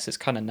I guess it's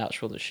kind of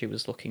natural that she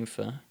was looking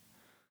for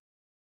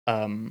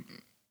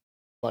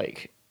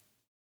like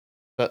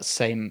that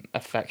same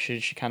affection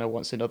she kind of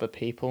wants in other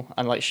people,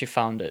 and like she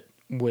found it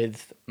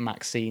with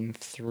Maxine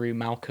through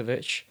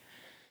Malkovich.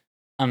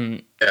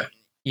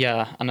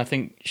 Yeah, and I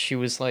think she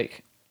was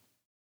like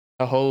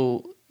a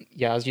whole,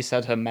 as you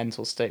said, her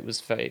mental state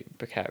was very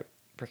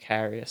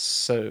precarious.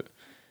 So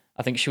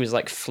I think she was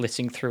like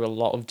flitting through a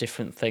lot of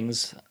different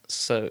things.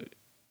 So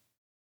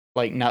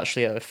like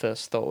naturally her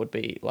first thought would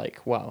be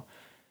like, wow,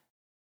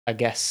 I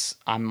guess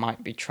I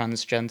might be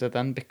transgender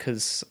then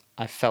because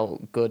I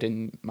felt good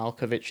in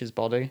Malkovich's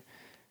body.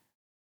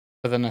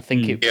 But then I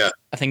think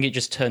I think it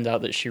just turned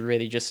out that she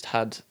really just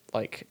had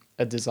like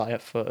a desire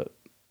for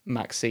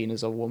Maxine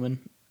as a woman.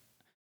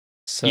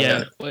 So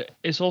yeah,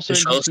 it's also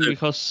interesting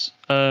because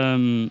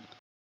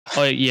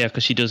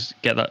because she does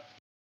get that.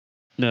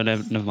 No,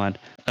 never mind.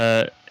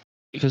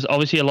 Because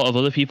obviously a lot of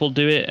other people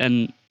do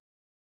it,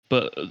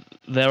 but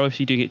they're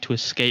obviously doing it to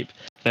escape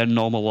their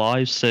normal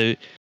lives. So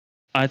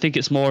I think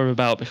it's more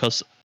about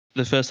because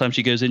the first time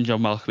she goes in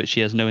John Malkovich, she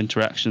has no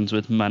interactions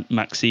with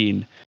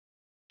Maxine.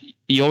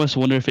 You almost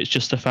wonder if it's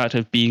just a fact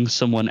of being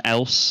someone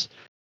else.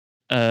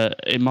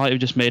 It might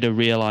have just made her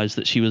realize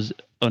that she was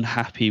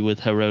unhappy with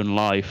her own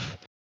life.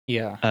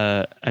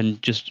 Yeah.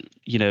 And just,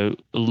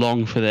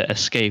 long for the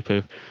escape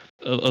of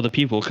other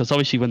people. Because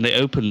obviously when they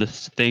open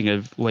this thing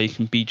of where you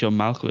can be John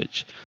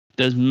Malkovich,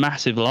 there's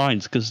massive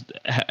lines because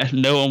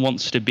no one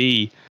wants to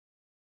be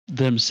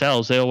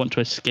themselves. They all want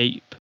to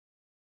escape,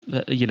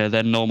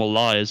 their normal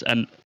lives.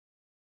 And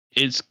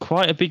it's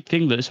quite a big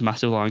thing that it's a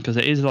massive line because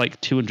it is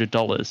like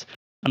 $200.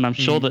 And I'm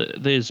sure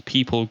that there's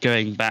people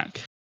going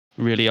back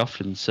really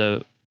often.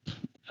 So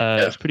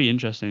it's pretty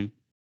interesting.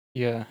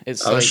 Yeah,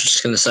 I was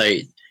just going to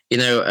say,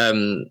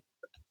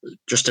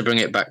 just to bring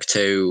it back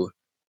to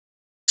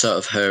sort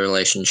of her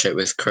relationship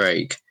with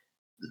Craig,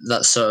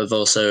 that's sort of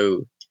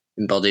also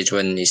embodied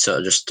when he sort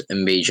of just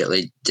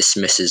immediately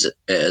dismisses it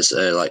as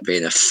like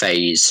being a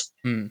phase.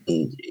 And,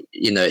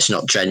 it's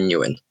not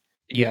genuine.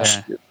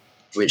 Yeah.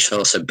 Which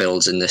also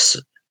builds in this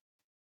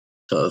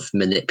sort of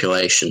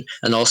manipulation.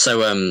 And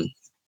also, I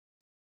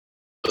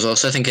was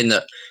also thinking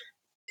that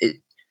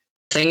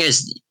thing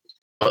is,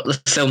 what the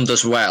film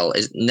does well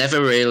is never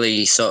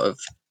really sort of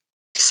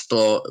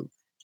explore.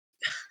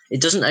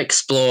 It doesn't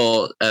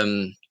explore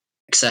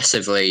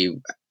excessively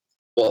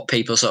what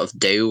people sort of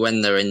do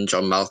when they're in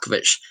John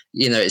Malkovich.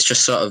 It's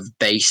just sort of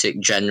basic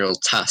general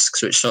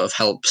tasks, which sort of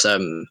helps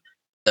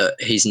that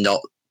he's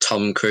not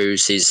Tom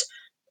Cruise. He's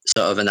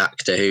sort of an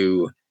actor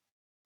who,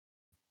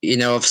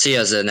 obviously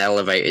has an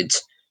elevated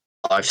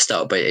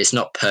lifestyle, but it's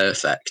not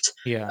perfect.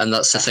 Yeah. And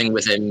that's the thing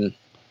with him.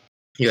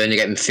 You only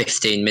get him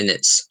 15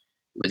 minutes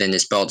within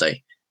his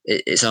body.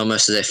 It's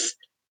almost as if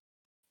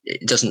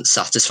it doesn't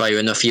satisfy you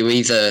enough. You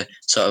either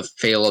sort of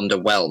feel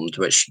underwhelmed,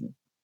 which you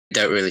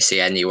don't really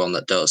see anyone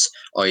that does,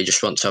 or you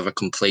just want to have a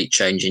complete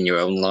change in your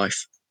own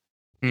life.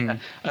 Yeah.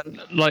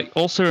 And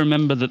also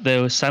remember that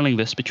they were selling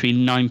this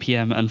between 9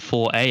 p.m. and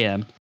 4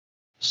 a.m.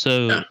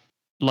 So,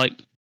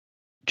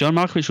 John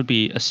Malkovich would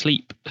be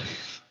asleep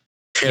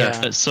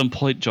at some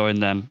point during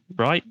them,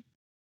 right?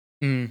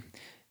 I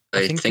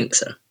think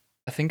so.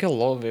 I think a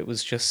lot of it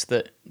was just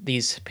that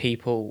these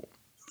people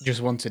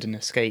just wanted an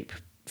escape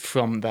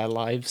from their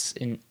lives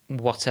in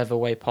whatever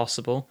way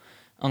possible.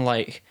 And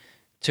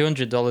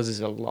 $200 is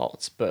a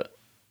lot, but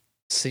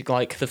see,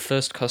 the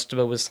first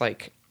customer was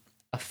like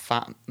a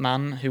fat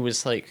man who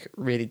was like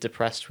really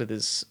depressed with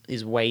his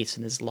weight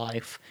and his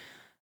life.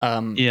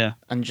 And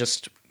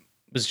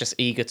was just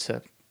eager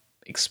to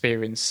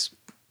experience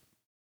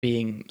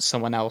being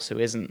someone else who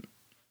isn't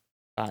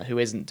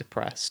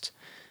depressed,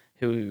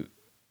 who,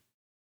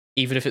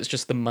 even if it's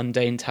just the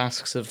mundane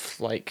tasks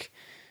of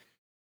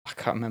I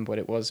can't remember what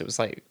it was. It was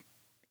like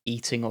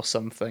eating or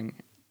something.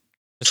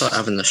 It's like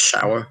having the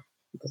shower.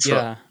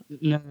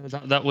 No,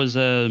 that was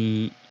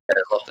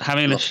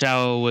having a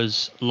shower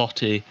was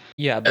Lottie.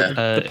 Yeah, but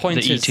the point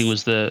is, eating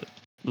was the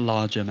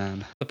larger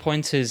man. The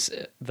point is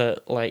that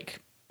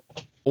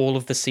all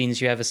of the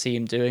scenes you ever see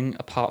him doing,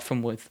 apart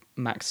from with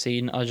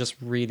Maxine, are just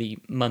really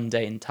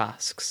mundane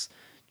tasks,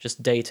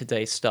 just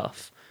day-to-day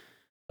stuff.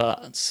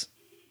 But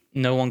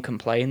no one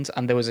complained,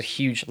 and there was a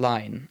huge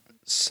line,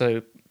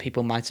 so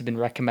people might have been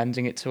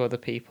recommending it to other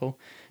people,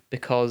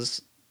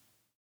 because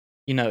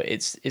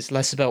it's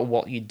less about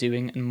what you're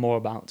doing and more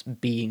about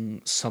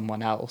being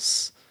someone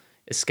else,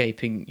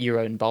 escaping your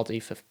own body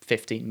for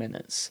 15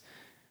 minutes.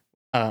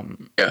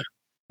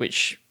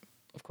 Which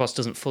of course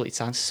doesn't fully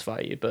satisfy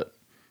you, but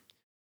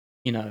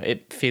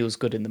it feels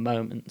good in the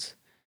moment.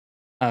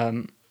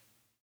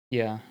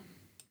 Yeah.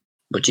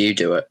 Would you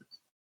do it?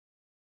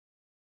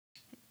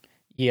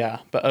 Yeah,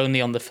 but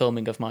only on the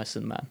filming of Mice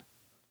and Men.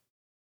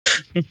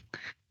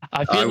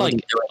 I feel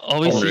like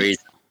obviously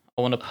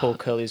I want to pull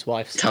Curly's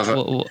wife's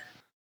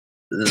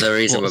the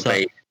reason would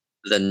be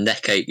the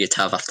neck ache you'd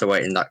have after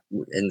waiting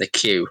in the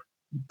queue,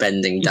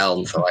 bending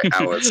down for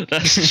hours.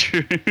 That's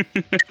true.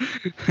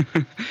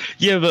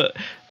 Yeah, but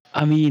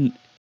I mean,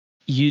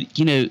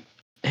 you know,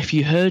 if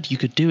you heard you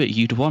could do it,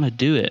 you'd want to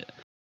do it.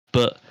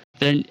 But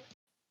then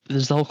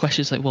there's the whole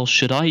question: it's like, well,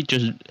 should I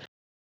just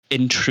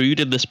intrude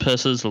in this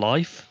person's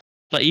life?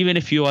 Like, even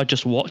if you are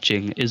just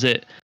watching, is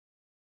it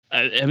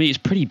I mean, it's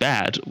pretty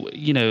bad.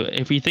 You know,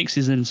 if he thinks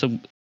he's in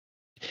some,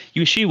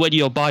 you assume when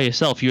you're by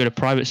yourself, you're in a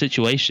private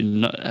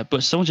situation,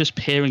 but someone's just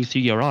peering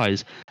through your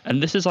eyes,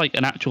 and this is like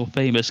an actual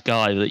famous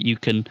guy that you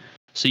can,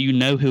 so you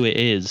know who it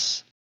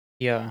is.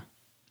 Yeah.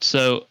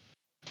 So,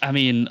 I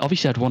mean,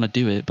 obviously, I'd want to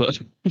do it, but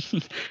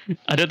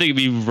I don't think it'd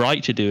be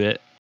right to do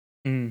it.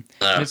 And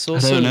No. it's I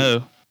also don't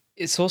know.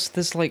 it's also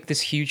there's like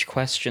this huge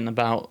question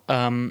about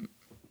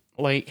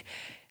like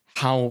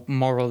how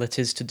moral it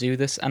is to do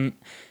this, and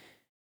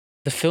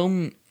the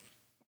film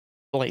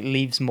like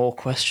leaves more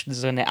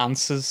questions than it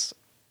answers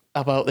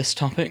about this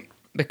topic,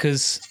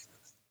 because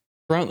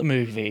throughout the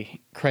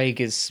movie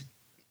Craig is,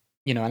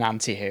 you know, an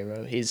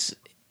anti-hero. He's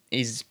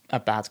a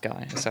bad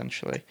guy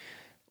essentially.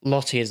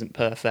 Lottie isn't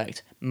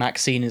perfect.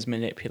 Maxine is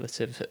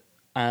manipulative,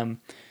 and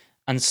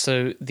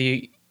so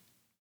the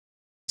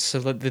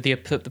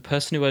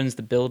person who owns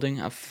the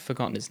building, I've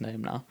forgotten his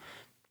name now,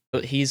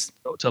 but he's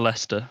Dr.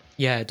 Lester.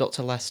 yeah,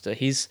 Dr. Lester.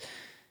 He's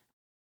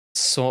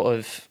sort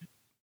of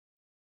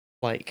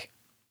like,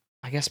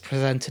 I guess,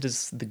 presented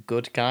as the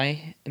good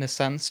guy in a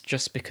sense,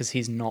 just because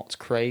he's not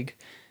Craig,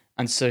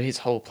 and so his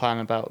whole plan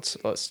about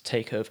let's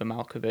take over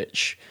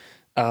Malkovich,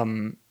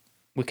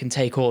 we can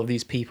take all of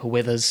these people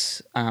with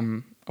us,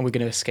 and we're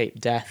going to escape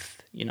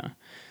death. You know,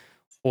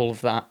 all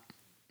of that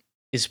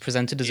is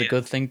presented as a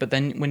good thing, but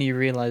then when you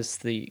realize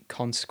the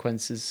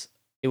consequences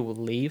it will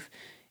leave,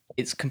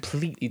 it's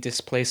completely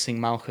displacing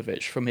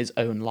Malkovich from his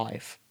own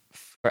life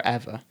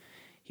forever.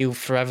 He'll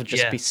forever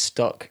just be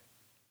stuck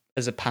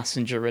as a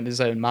passenger in his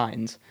own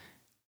mind,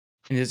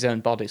 in his own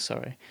body,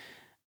 sorry.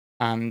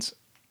 And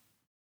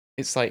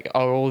it's like,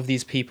 are all of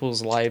these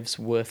people's lives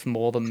worth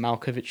more than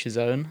Malkovich's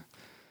own?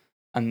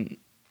 And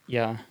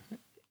yeah,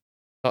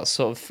 that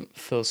sort of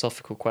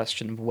philosophical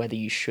question of whether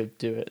you should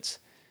do it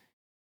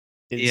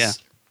is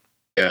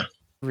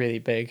really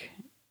big.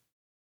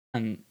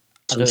 And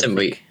something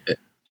we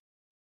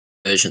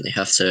urgently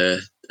have to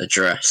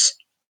address: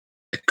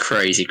 the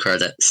crazy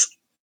credits.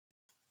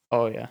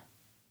 Oh yeah.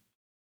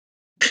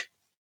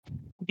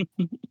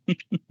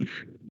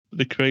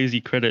 The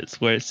crazy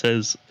credits where it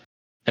says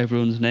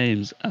everyone's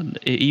names, and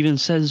it even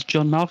says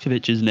John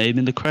Malkovich's name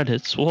in the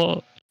credits.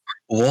 What?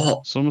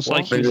 It's almost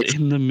like he was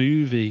in the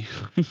movie.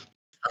 I've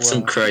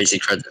some crazy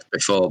credits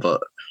before, but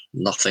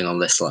nothing on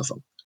this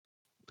level.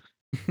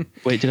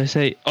 Wait, did I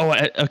say? Oh,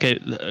 okay.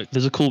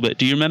 There's a cool bit.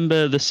 Do you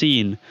remember the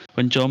scene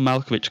when John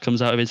Malkovich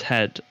comes out of his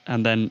head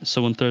and then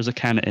someone throws a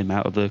can at him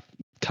out of the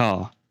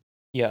car?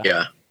 Yeah.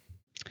 Yeah.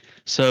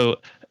 So,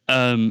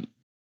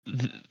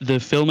 the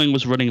filming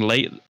was running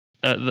late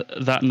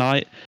that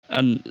night,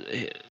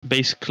 and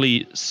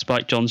basically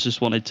Spike Jonze just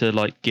wanted to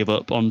like give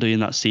up on doing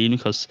that scene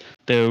because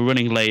they were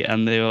running late,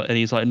 and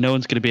he's like, no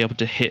one's going to be able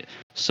to hit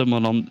no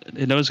one's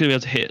going to be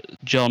able to hit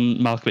John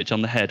Malkovich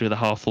on the head with a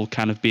half full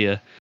can of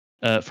beer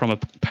from a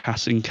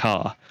passing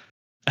car.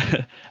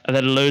 And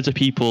then loads of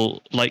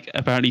people, like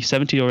apparently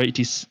 70 or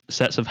 80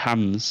 sets of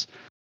hands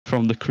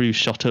from the crew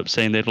shot up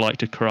saying they'd like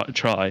to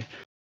try.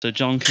 So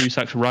John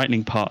Cusack's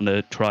writing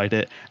partner tried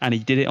it, and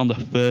he did it on the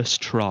first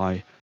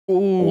try.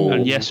 Ooh.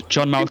 And yes,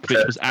 John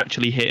Malkovich was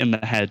actually hit in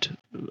the head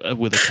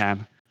with a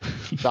can.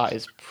 That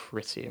is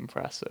pretty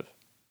impressive.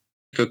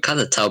 You could kind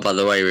of tell by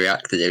the way he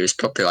reacted. He was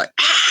probably like,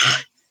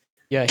 ah!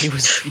 Yeah,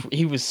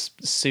 he was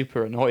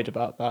super annoyed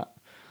about that.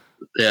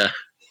 Yeah.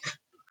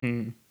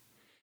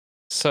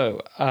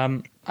 So,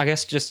 I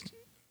guess just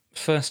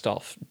first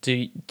off,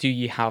 do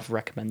you have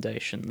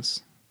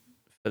recommendations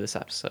for this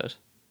episode?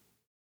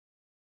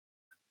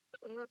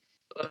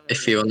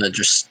 If you want to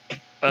just,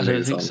 I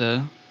don't think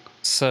so.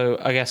 So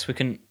I guess we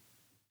can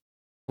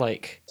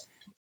like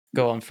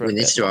go on for. We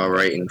need to do our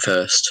rating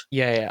first.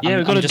 Yeah.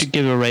 We've got to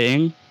give a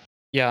rating.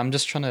 Yeah, I'm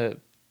just trying to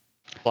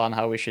plan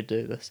how we should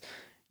do this.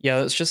 Yeah,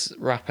 let's just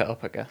wrap it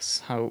up, I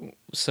guess.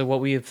 So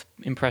what were your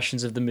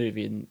impressions of the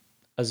movie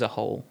as a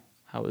whole?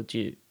 How did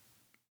you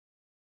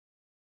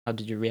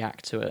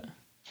react to it?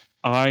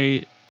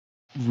 I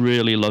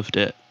really loved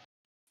it.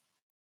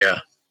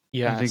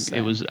 Yeah, I think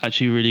it was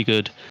actually really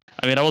good.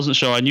 I mean, I wasn't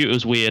sure. I knew it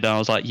was weird. And I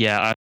was like,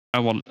 yeah, I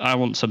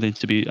want something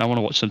to be. I want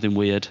to watch something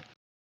weird.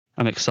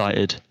 I'm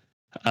excited.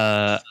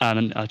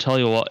 And I tell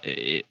you what,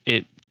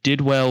 it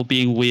did well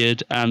being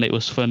weird, and it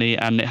was funny,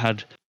 and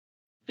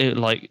it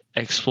like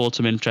explored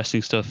some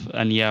interesting stuff.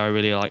 And yeah, I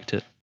really liked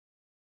it.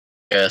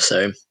 Yeah,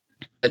 same.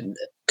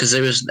 Because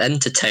it was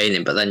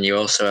entertaining, but then you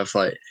also have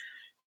like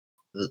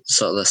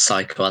sort of the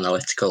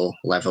psychoanalytical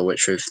level,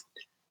 which we've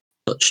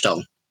touched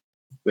on,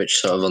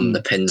 which sort of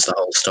underpins the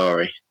whole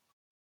story.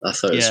 I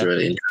thought it was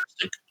really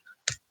interesting.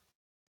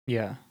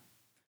 Yeah.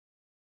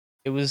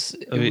 It was.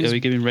 Are we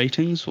giving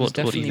ratings? What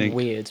do you think?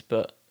 Weird,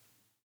 but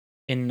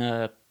in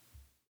a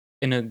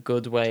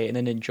good way, in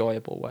an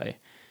enjoyable way,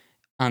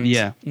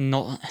 and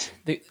not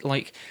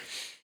like.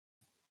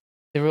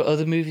 There are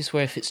other movies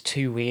where if it's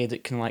too weird,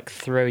 it can like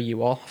throw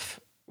you off.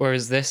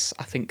 Whereas this,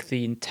 I think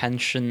the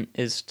intention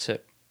is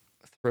to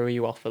throw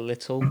you off a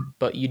little,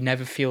 but you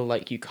never feel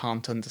like you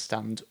can't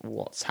understand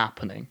what's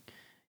happening.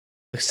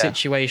 The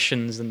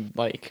situations and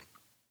like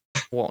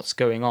what's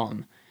going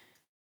on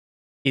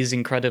is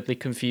incredibly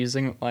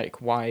confusing.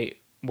 Like, why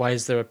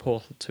is there a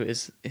portal to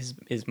his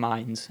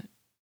mind?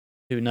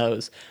 Who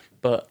knows?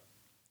 But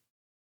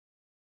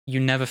you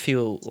never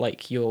feel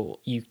like you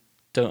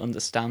don't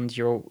understand.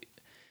 You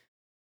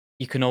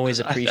can always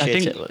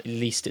appreciate it at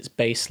least its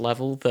base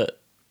level. That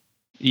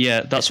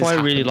yeah, that's why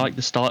I really like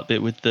the start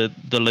bit with the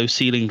low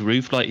ceilinged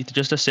roof. Like,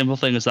 just a simple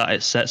thing as that,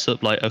 it sets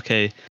up like,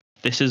 okay,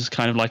 this is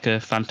kind of like a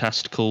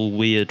fantastical,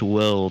 weird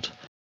world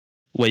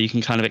where you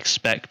can kind of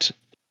expect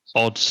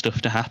odd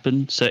stuff to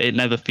happen, so it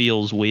never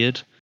feels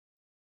weird.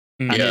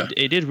 And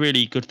it did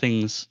really good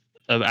things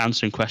of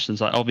answering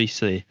questions. Like,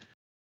 obviously,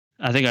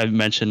 I think I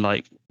mentioned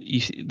like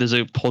there's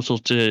a portal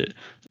to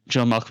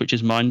John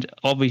Malkovich's mind.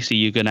 Obviously,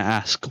 you're going to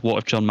ask, what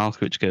if John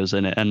Malkovich goes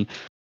in it? And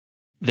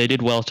they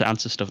did well to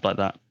answer stuff like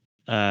that.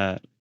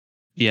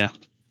 Yeah,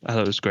 I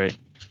thought it was great.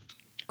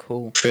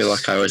 Cool. I feel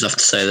like I always have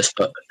to say this,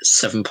 but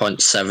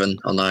 7.7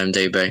 on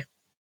IMDb.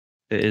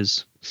 It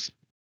is.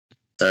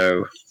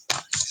 So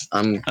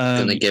I'm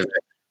going to give it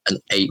an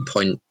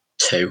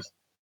 8.2.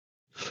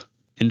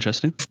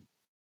 Interesting.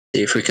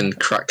 See if we can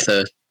crack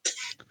the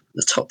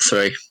top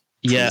three.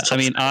 Yeah, I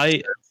mean,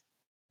 I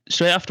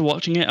straight after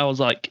watching it, I was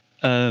like,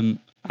 I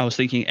was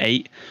thinking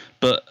 8,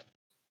 but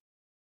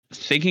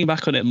thinking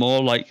back on it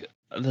more, like,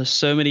 there's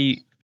so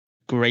many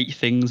great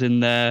things in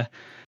there.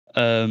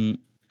 I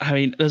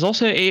mean, there's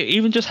also, it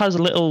even just has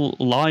little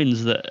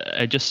lines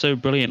that are just so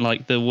brilliant,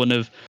 like the one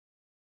of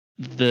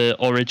the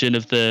origin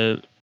of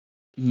the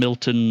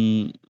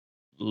Milton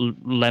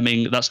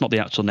Lemming. That's not the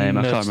actual name.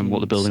 I can't remember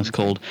what the building's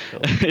called.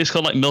 It's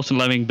called like Milton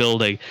Lemming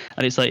Building,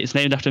 and it's like it's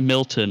named after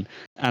Milton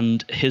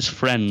and his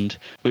friend,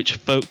 which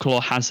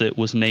folklore has it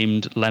was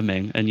named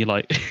Lemming. And you're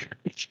like,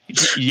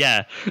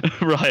 yeah,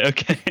 right,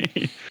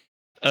 okay.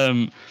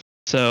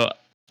 So,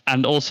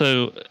 and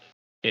also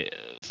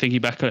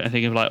thinking back on it, I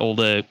think of like all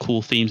the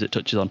cool themes it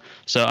touches on.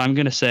 So I'm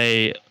gonna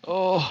say,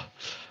 I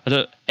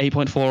don't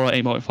 8.4 or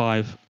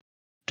 8.5.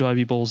 Do I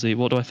be ballsy?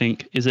 What do I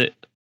think? Is it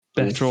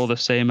better or the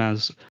same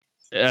as?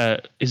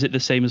 Is it the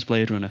same as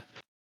Blade Runner?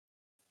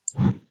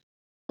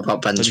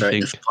 About Ben's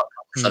rating?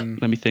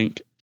 Let me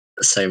think.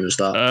 The same as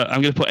that.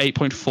 I'm gonna put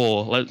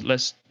 8.4.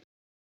 Let's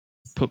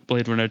put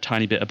Blade Runner a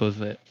tiny bit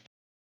above it.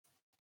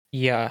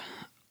 Yeah,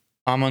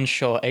 I'm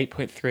unsure.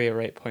 8.3 or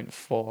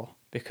 8.4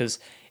 because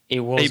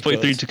it was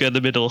 8.3 to go in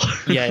the middle.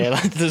 yeah.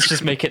 Let's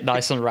just make it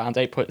nice and round.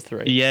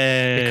 8.3.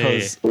 Yeah.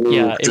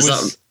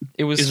 Because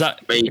it was a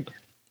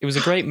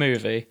great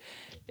movie.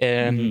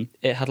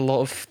 It had a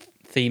lot of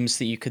themes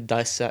that you could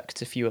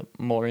dissect if you were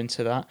more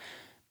into that.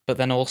 But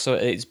then also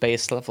at its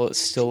base level, it's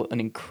still an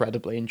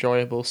incredibly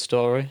enjoyable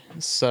story.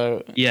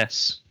 So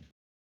yes,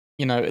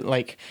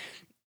 like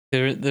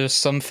there's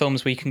some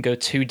films where you can go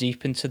too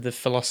deep into the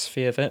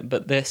philosophy of it,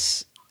 but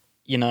this,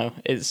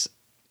 it's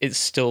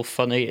still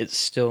funny. It's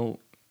still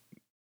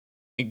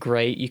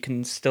great. You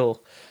can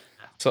still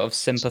sort of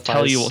sympathize.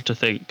 Tell you what to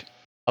think.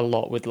 A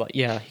lot with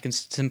you can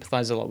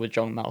sympathize a lot with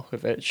John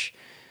Malkovich.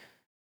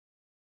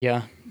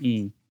 Yeah.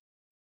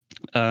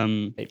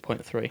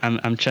 8.3.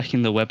 I'm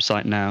checking the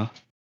website now. I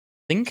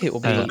think it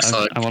will be.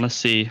 I want to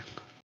see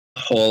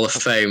Hall of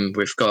Fame.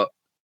 We've got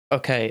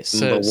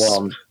so number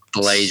 1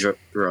 Blade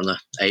Runner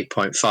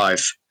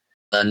 8.5.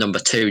 Number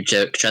 2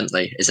 Dirk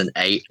Gently is an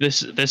 8.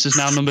 This is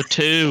now number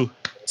 2.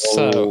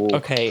 So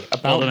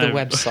about the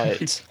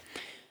website.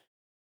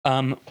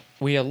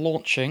 We are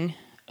launching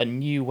a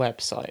new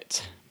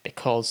website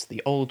because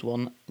the old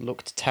one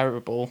looked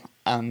terrible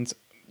and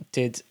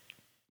did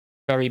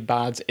very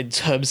bad in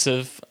terms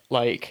of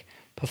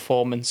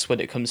performance when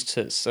it comes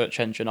to search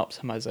engine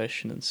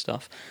optimization and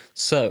stuff.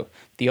 So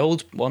the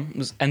old one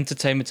was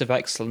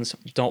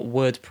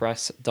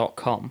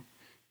entertainmentofexcellence.wordpress.com.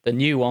 The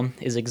new one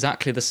is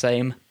exactly the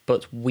same,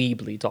 but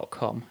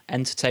Weebly.com.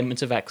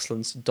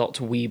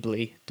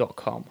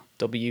 Entertainmentofexcellence.weebly.com.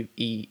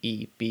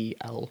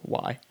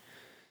 Weebly.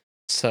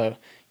 So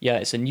yeah,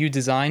 it's a new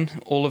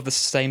design. All of the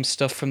same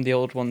stuff from the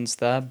old ones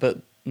there, but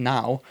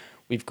now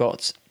we've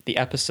got the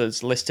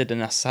episodes listed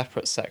in a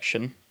separate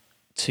section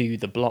to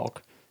the blog.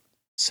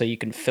 So you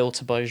can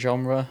filter by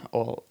genre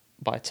or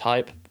by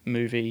type,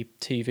 movie,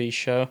 TV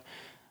show,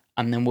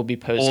 and then we'll be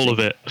posting... all of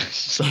it.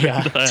 Sorry, I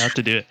have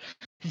to do it.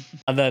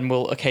 And then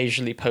we'll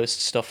occasionally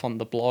post stuff on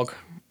the blog.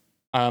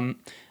 And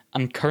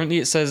currently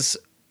it says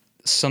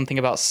something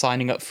about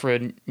signing up for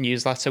a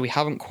newsletter. We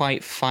haven't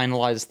quite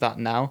finalized that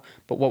now,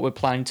 but what we're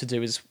planning to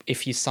do is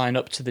if you sign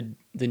up to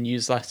the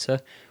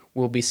newsletter,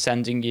 we'll be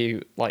sending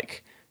you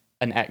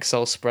an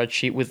Excel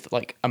spreadsheet with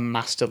a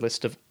master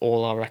list of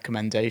all our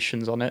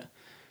recommendations on it.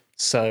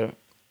 So,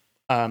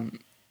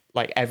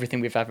 everything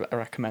we've ever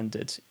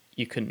recommended,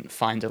 you can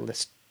find a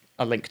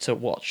link to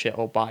watch it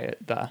or buy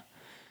it there.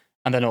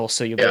 And then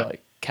also you'll be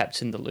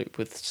kept in the loop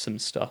with some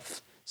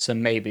stuff. So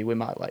maybe we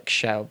might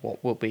share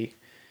what we'll be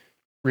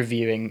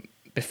reviewing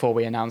before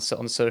we announce it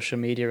on social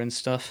media and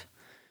stuff,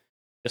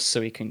 just so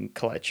we can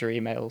collect your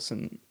emails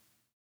and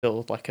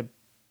build a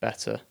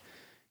better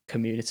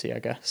community, I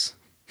guess.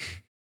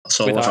 That's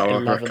all of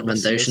our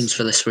recommendations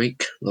for this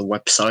week. The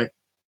website.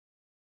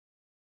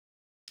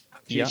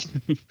 Yeah.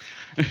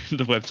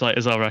 The website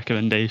is our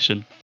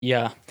recommendation.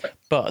 Yeah,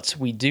 but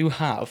we do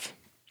have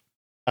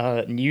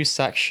a new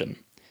section.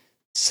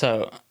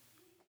 So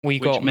we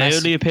Which got may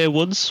only appear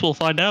once, we'll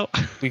find out.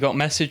 we got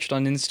messaged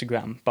on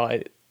Instagram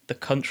by the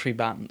country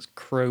band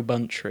Crow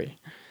Buntry,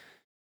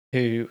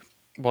 who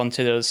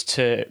wanted us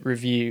to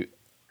review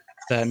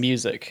their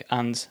music,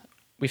 and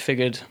we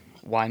figured,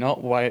 why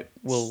not? Why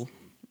we'll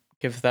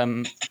give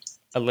them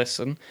a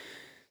listen.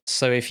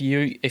 So if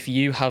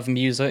you have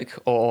music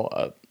or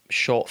a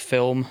short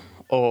film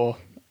or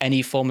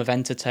any form of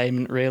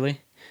entertainment,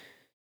 really,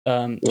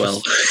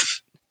 Well,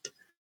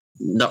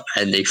 not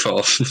any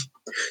form.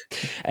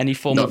 any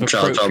form Not of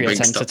appropriate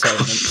JarJarBinks.com.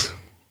 entertainment.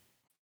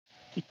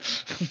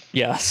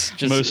 Yes,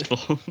 just Most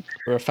of all.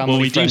 we're a family.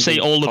 Well, we do say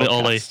all of it,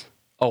 Ollie.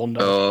 Oh no.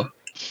 Oh,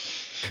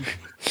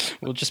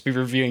 We'll just be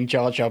reviewing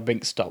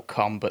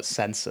JarJarBinks.com, but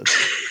censored.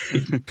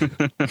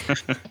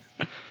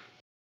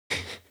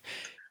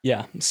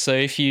 Yeah. So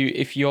if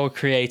you're a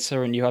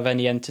creator and you have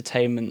any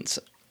entertainment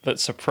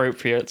that's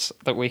appropriate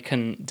that we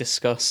can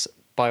discuss,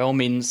 by all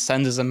means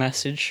send us a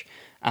message,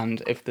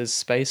 and if there's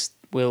space,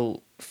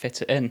 we'll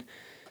fit it in.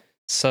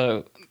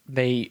 So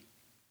the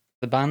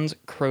band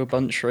Crow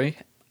Buntry,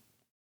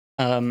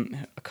 a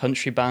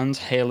country band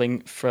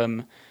hailing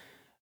from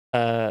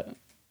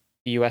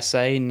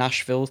USA,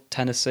 Nashville,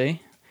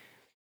 Tennessee.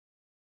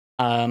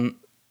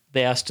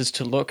 They asked us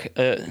to look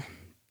at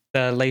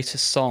their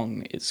latest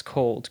song. It's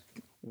called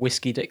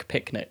Whiskey Dick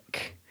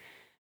Picnic,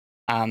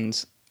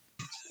 and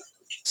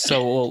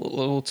so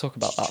we'll talk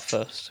about that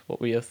first.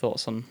 What were your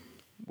thoughts on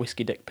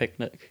Whiskey Dick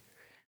Picnic?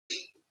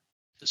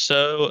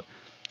 So,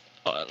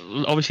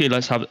 obviously,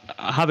 let's have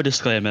a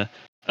disclaimer.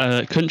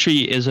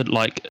 Country isn't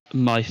like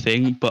my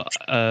thing, but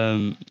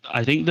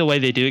I think the way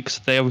they do it, because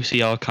they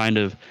obviously are kind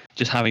of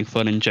just having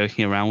fun and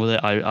joking around with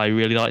it. I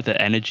really like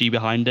the energy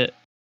behind it.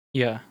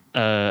 Yeah.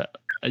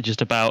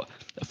 Just about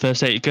first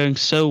date going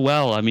so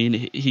well. I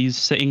mean, he's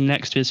sitting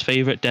next to his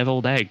favorite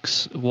deviled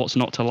eggs. What's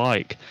not to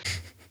like?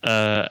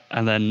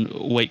 And then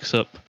wakes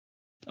up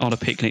on a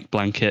picnic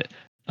blanket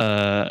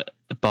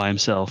by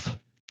himself.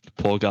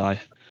 Poor guy.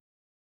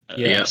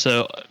 Yeah.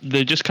 So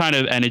they're just kind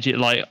of energy.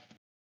 Like,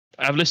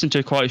 I've listened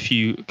to quite a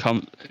few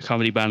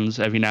comedy bands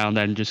every now and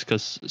then, just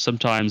because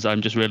sometimes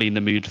I'm just really in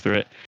the mood for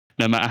it,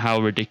 no matter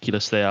how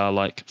ridiculous they are.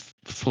 Like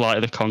Flight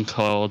of the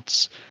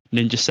Conchords,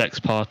 Ninja Sex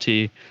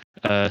Party.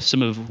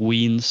 Some of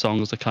Ween's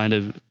songs are kind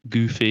of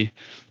goofy.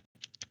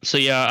 So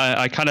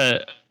yeah,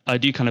 I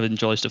do kind of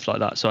enjoy stuff like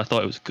that. So I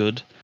thought it was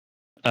good.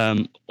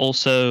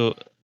 Also,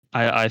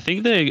 I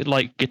think the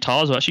like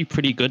guitars were actually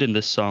pretty good in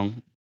this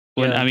song.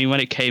 When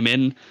it came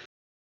in,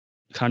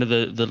 kind of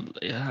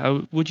the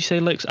how would you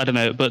say licks? I don't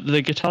know, but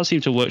the guitars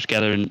seem to work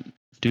together and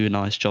do a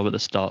nice job at the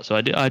start. So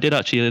I did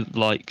actually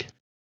like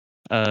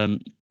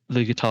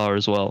the guitar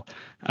as well,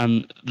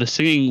 and the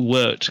singing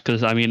worked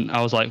because I mean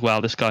I was like, wow,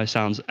 this guy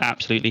sounds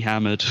absolutely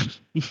hammered.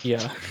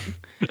 Yeah.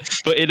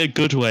 But in a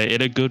good way.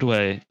 In a good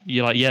way,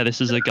 you're like, yeah, this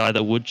is a guy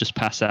that would just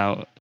pass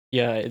out.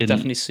 Yeah, it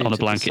definitely suited on a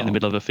blanket in the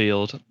middle of a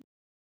field.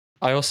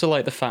 I also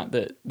like the fact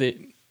that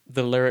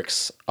the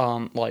lyrics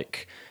aren't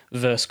like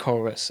verse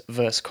chorus,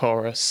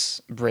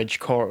 bridge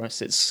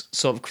chorus. It's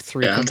sort of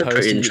three composed. Yeah, a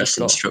pretty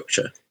interesting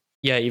structure.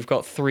 Yeah, you've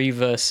got three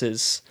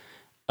verses,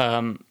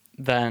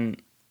 then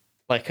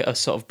like a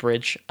sort of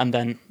bridge, and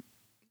then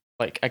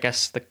like I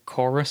guess the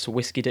chorus,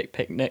 Whiskey Dick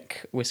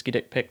Picnic, oh Whiskey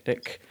Dick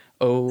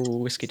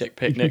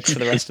Picnic for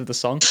the rest of the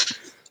song.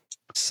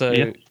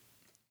 So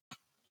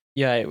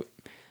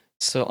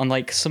so on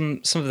like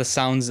some of the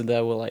sounds in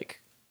there were like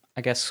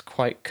I guess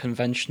quite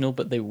conventional,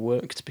 but they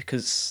worked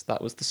because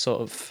that was the sort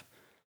of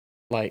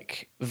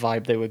like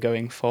vibe they were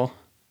going for.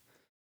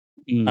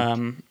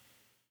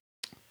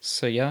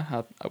 So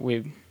yeah,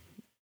 we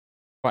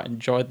quite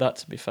enjoyed that,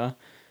 to be fair.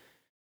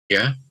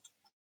 Yeah.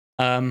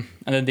 And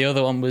then the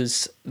other one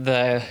was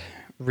their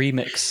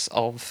remix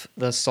of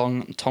the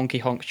song Tonky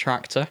Honk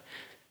Tractor,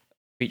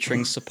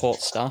 featuring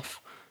support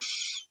staff.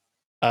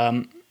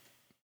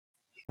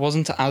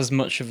 Wasn't as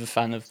much of a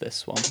fan of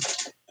this one,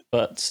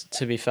 but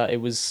to be fair, it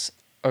was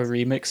a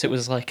remix. It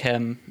was like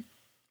a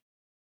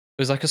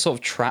sort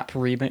of trap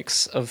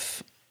remix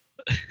of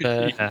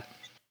Yeah.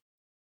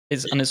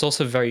 It's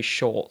also very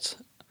short.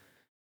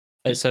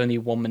 It's only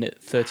 1 minute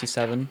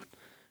 37,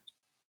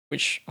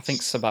 which I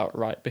think's about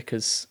right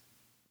because,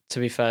 to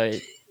be fair,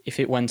 if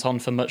it went on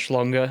for much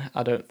longer,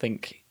 I don't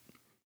think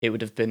it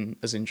would have been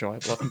as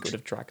enjoyable. I think it would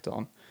have dragged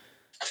on.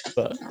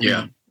 But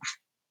yeah.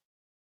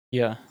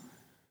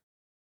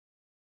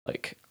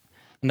 Like,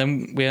 and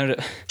then we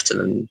had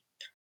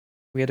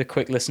a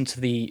quick listen to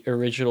the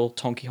original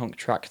Tonky Honk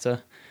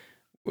Tractor,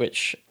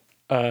 which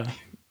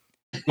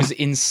was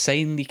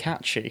insanely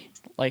catchy.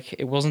 Like,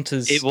 it wasn't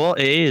as it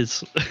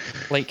is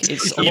like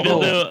it's even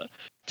though,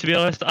 to be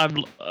honest,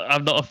 I'm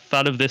not a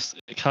fan of this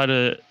kind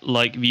of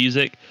like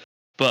music,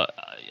 but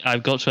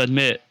I've got to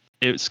admit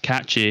it's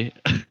catchy.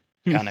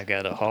 Gonna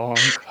get a honk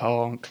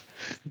honk,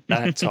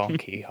 that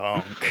Tonky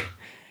Honk.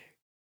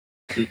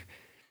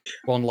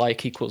 One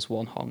like equals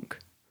one honk.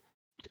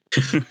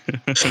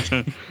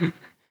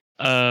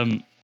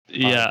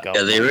 Yeah.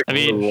 Yeah, the original I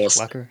mean, was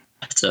Swagger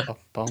better.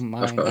 upon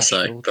my I've got to say,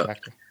 national but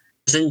tracker.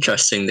 it's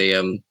interesting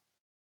the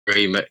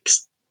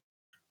remix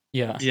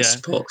Yeah, yeah.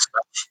 sports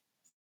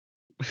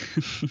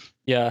stuff.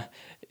 yeah.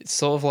 It's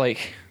sort of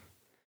like,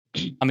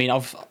 I mean,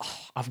 I've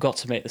got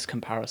to make this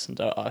comparison,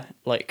 don't I?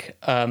 Like,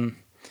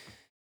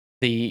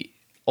 the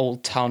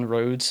Old Town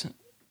Road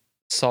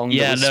song.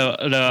 Yeah,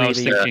 that was no, I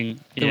was really,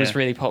 thinking. It was Yeah.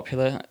 really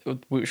popular,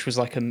 which was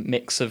like a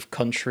mix of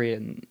country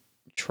and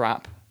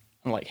trap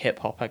and like hip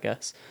hop, I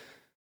guess.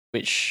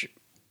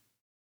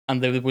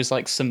 And there was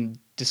like some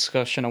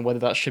discussion on whether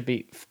that should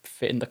be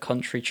fit in the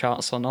country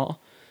charts or not.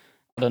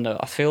 I don't know.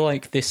 I feel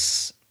like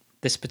this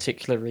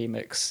particular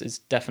remix is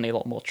definitely a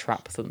lot more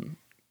trap than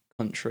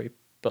country,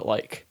 but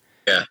like,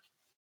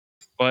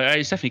 Well,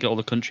 it's definitely got all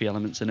the country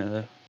elements in it,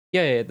 though.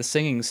 yeah, the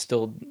singing's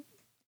still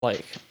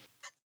like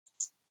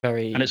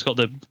very. And it's got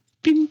the.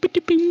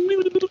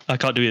 I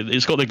can't do it.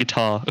 It's got the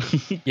guitar.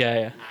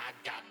 Yeah.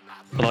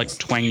 Like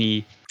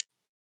twangy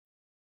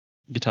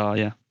guitar,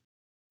 yeah.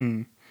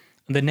 Mm.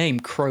 The name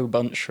Crow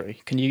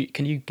Buntry. Can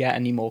you get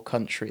any more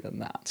country than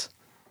that?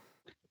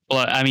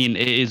 Well, I mean,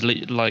 it is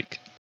like.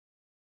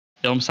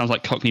 It almost sounds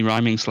like Cockney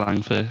rhyming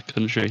slang for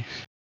country.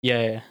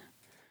 Yeah.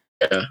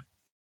 Yeah.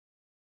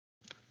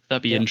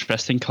 That'd be Yeah.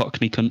 interesting,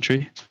 Cockney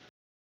country.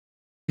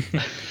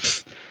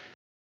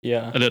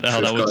 Yeah. I don't know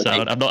how that would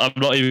sound. I'm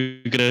not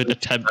even gonna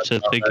attempt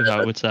to think of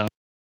how it would sound.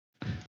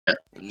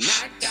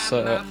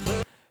 So,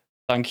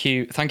 thank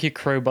you,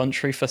 Crow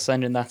Buntry, for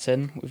sending that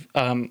in. With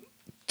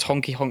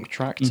Tonky Honk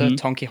Tractor,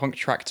 Tonky Honk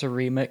Tractor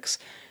remix,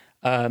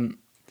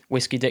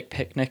 Whiskey Dick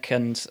Picnic,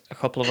 and a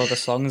couple of other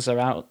songs are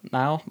out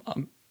now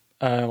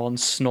on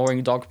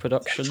Snoring Dog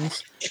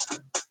Productions. You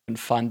can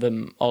find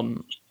them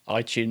on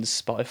iTunes,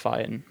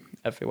 Spotify, and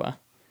everywhere.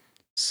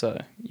 So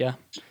yeah,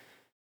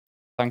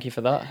 thank you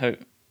for that. Hope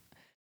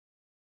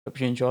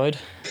you enjoyed.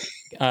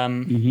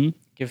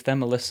 Give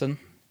them a listen.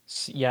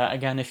 Yeah,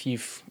 again, if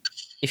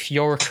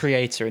you're a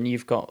creator and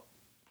you've got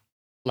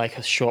like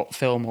a short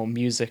film or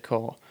music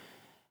or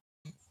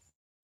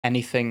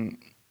anything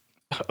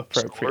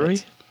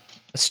appropriate,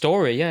 a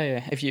story,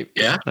 yeah. If you,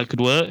 that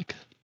could work.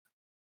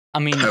 I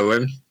mean,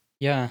 Poem.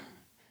 yeah,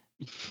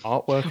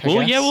 artwork. Well,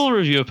 I guess. yeah, we'll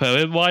review a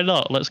poem. Why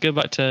not? Let's go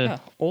back to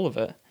all of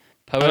it.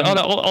 Poem.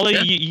 Ollie,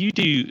 you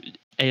do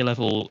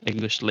A-level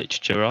English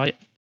literature, right?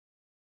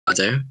 I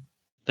do.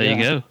 There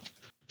you go.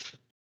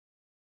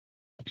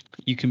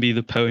 You can be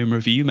the poem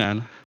review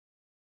man.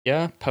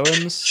 Yeah,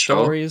 poems,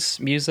 stories,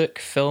 music,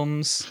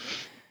 films,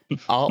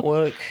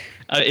 artwork.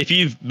 If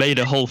you've made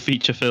a whole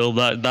feature film,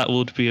 that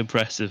would be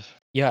impressive.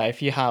 Yeah,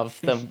 if you have,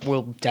 then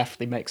we'll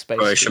definitely make space.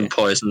 Operation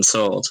Poison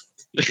Sword.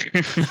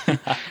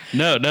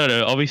 No.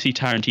 Obviously,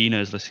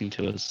 Tarantino's listening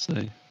to us.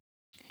 So.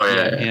 Oh,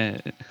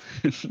 yeah.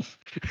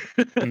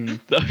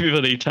 That'd be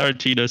funny.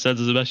 Tarantino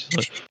sends us a message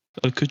like,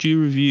 "Oh, could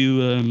you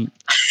review?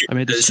 I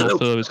made this small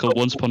film. It's called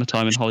Once Upon a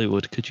Time in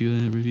Hollywood. Could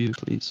you review it,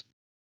 please?"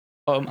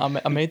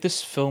 I made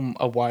this film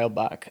a while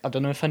back. I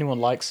don't know if anyone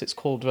likes it. It's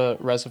called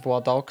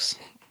Reservoir Dogs.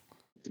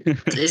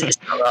 It's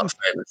not that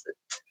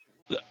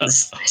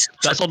famous.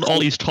 That's on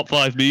Ollie's top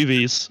 5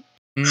 movies.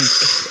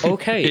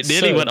 Okay, it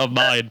nearly went on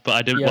mine, but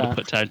I didn't want to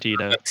put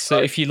Tarantino. So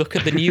if you look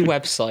at the new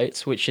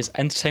website, which is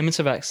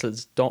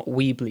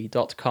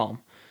entertainmentofexcellence.weebly.com,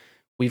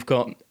 we've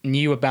got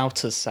new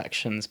About Us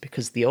sections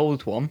because the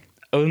old one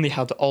only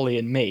had Ollie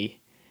and me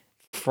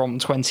from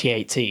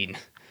 2018.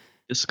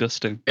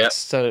 Disgusting. Yeah.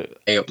 So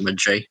hey up my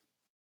G.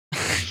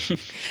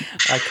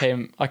 I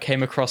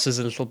came across as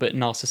a little bit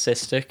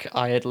narcissistic.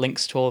 I had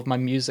links to all of my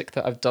music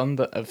that I've done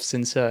that have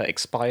since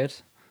expired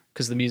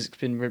because the music's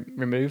been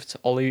removed.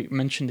 Ollie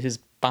mentioned his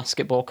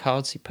basketball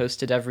cards. He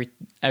posted every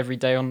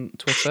day on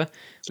Twitter,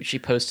 which he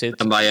posted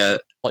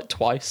like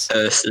twice.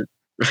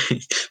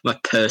 My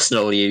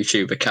personal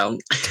YouTube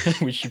account,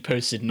 which he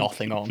posted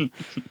nothing on.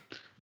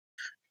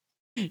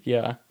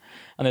 Yeah,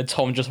 and then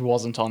Tom just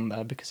wasn't on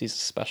there because he's a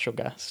special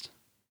guest.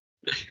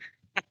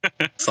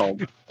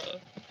 Tom.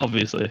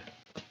 Obviously.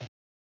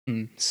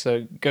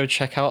 So go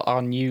check out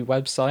our new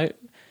website.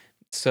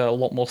 It's a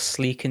lot more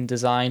sleek in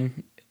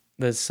design.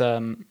 There's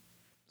some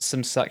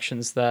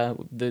sections there.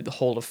 The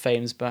Hall of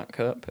Fame's back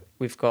up.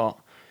 We'll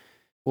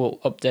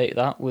update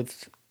that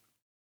with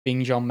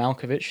being John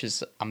Malkovich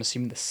is, I'm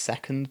assuming, the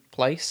second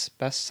best.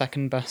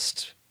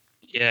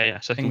 Yeah,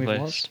 second place.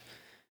 Watched.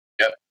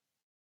 Yep.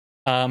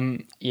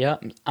 Yeah,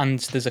 and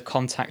there's a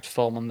contact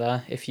form on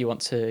there if you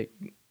want to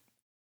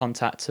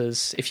contact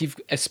us.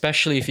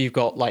 Especially if you've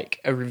got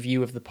like a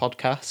review of the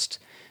podcast,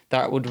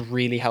 that would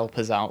really help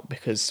us out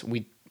because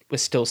we're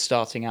still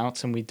starting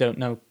out and we don't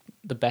know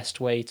the best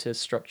way to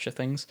structure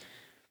things.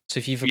 So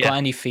if you've got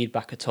any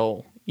feedback at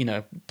all,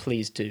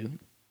 please do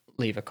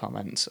leave a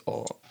comment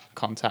or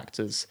contact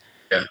us.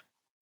 Yeah.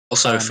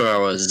 Also, for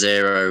our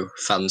 0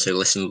 fans who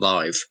listen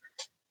live,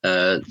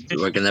 we're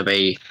gonna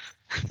be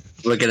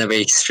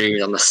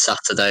streaming on the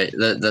Saturday,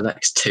 the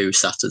next 2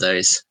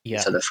 Saturdays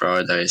instead of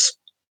Fridays.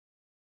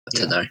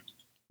 Today.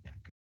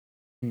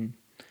 You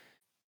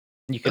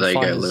can there you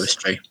find go, Lewis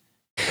G.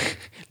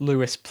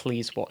 Lewis,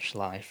 please watch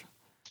live.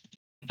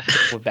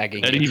 We're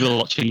begging Any you. people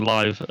watching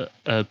live,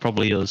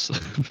 probably us.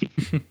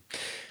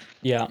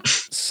 Yeah.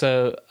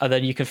 So, and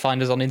then you can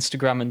find us on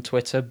Instagram and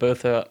Twitter,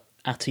 both at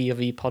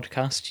EOV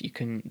Podcast. You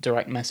can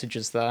direct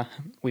messages there.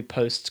 We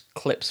post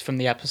clips from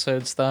the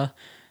episodes there.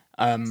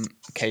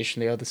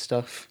 Occasionally other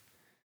stuff.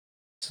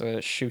 So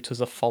shoot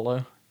us a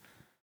follow.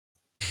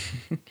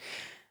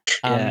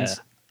 And Yeah.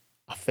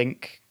 I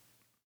think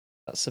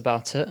that's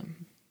about it.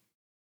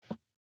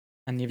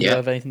 Any of you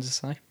have anything to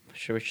say?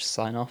 Should we just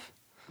sign off?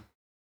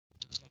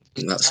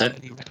 That's it.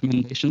 Any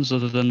recommendations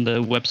other than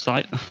the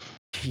website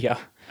Yeah.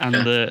 and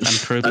the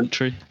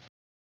Crowbantry?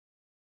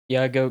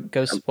 Yeah,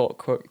 go support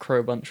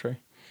Crowbantry.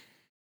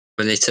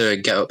 We need to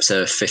get up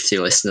to 50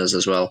 listeners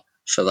as well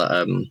for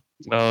that.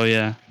 Oh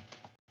yeah.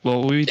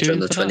 What were we doing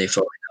the for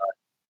 24.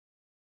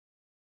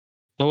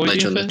 What were we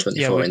doing the for?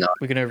 2049.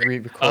 We're going to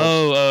re-record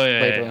Oh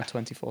yeah. later Yeah. on the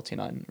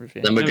 2049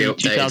 review. Then we'll be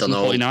updated on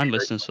all. 2049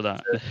 listeners for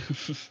that.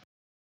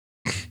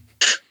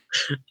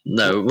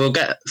 No, we'll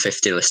get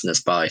 50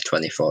 listeners by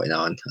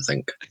 2049, I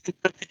think.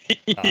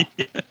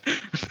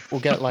 We'll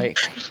get like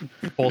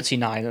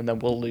 49 and then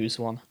we'll lose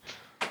one.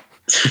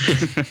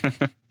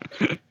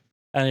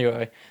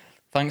 Anyway,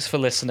 thanks for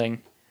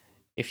listening.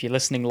 If you're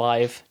listening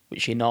live,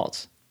 which you're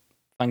not,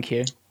 thank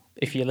you.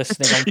 If you're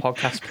listening on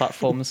podcast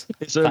platforms,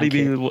 It's only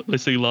been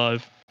listening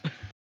live.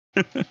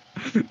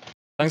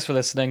 Thanks for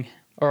listening.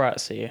 All right,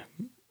 see you.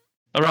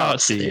 All right,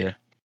 see you.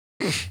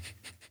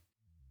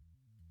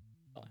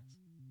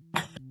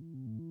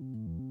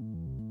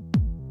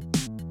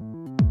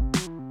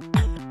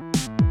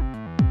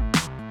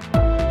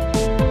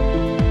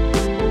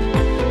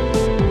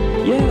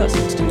 Yeah, that's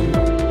interesting.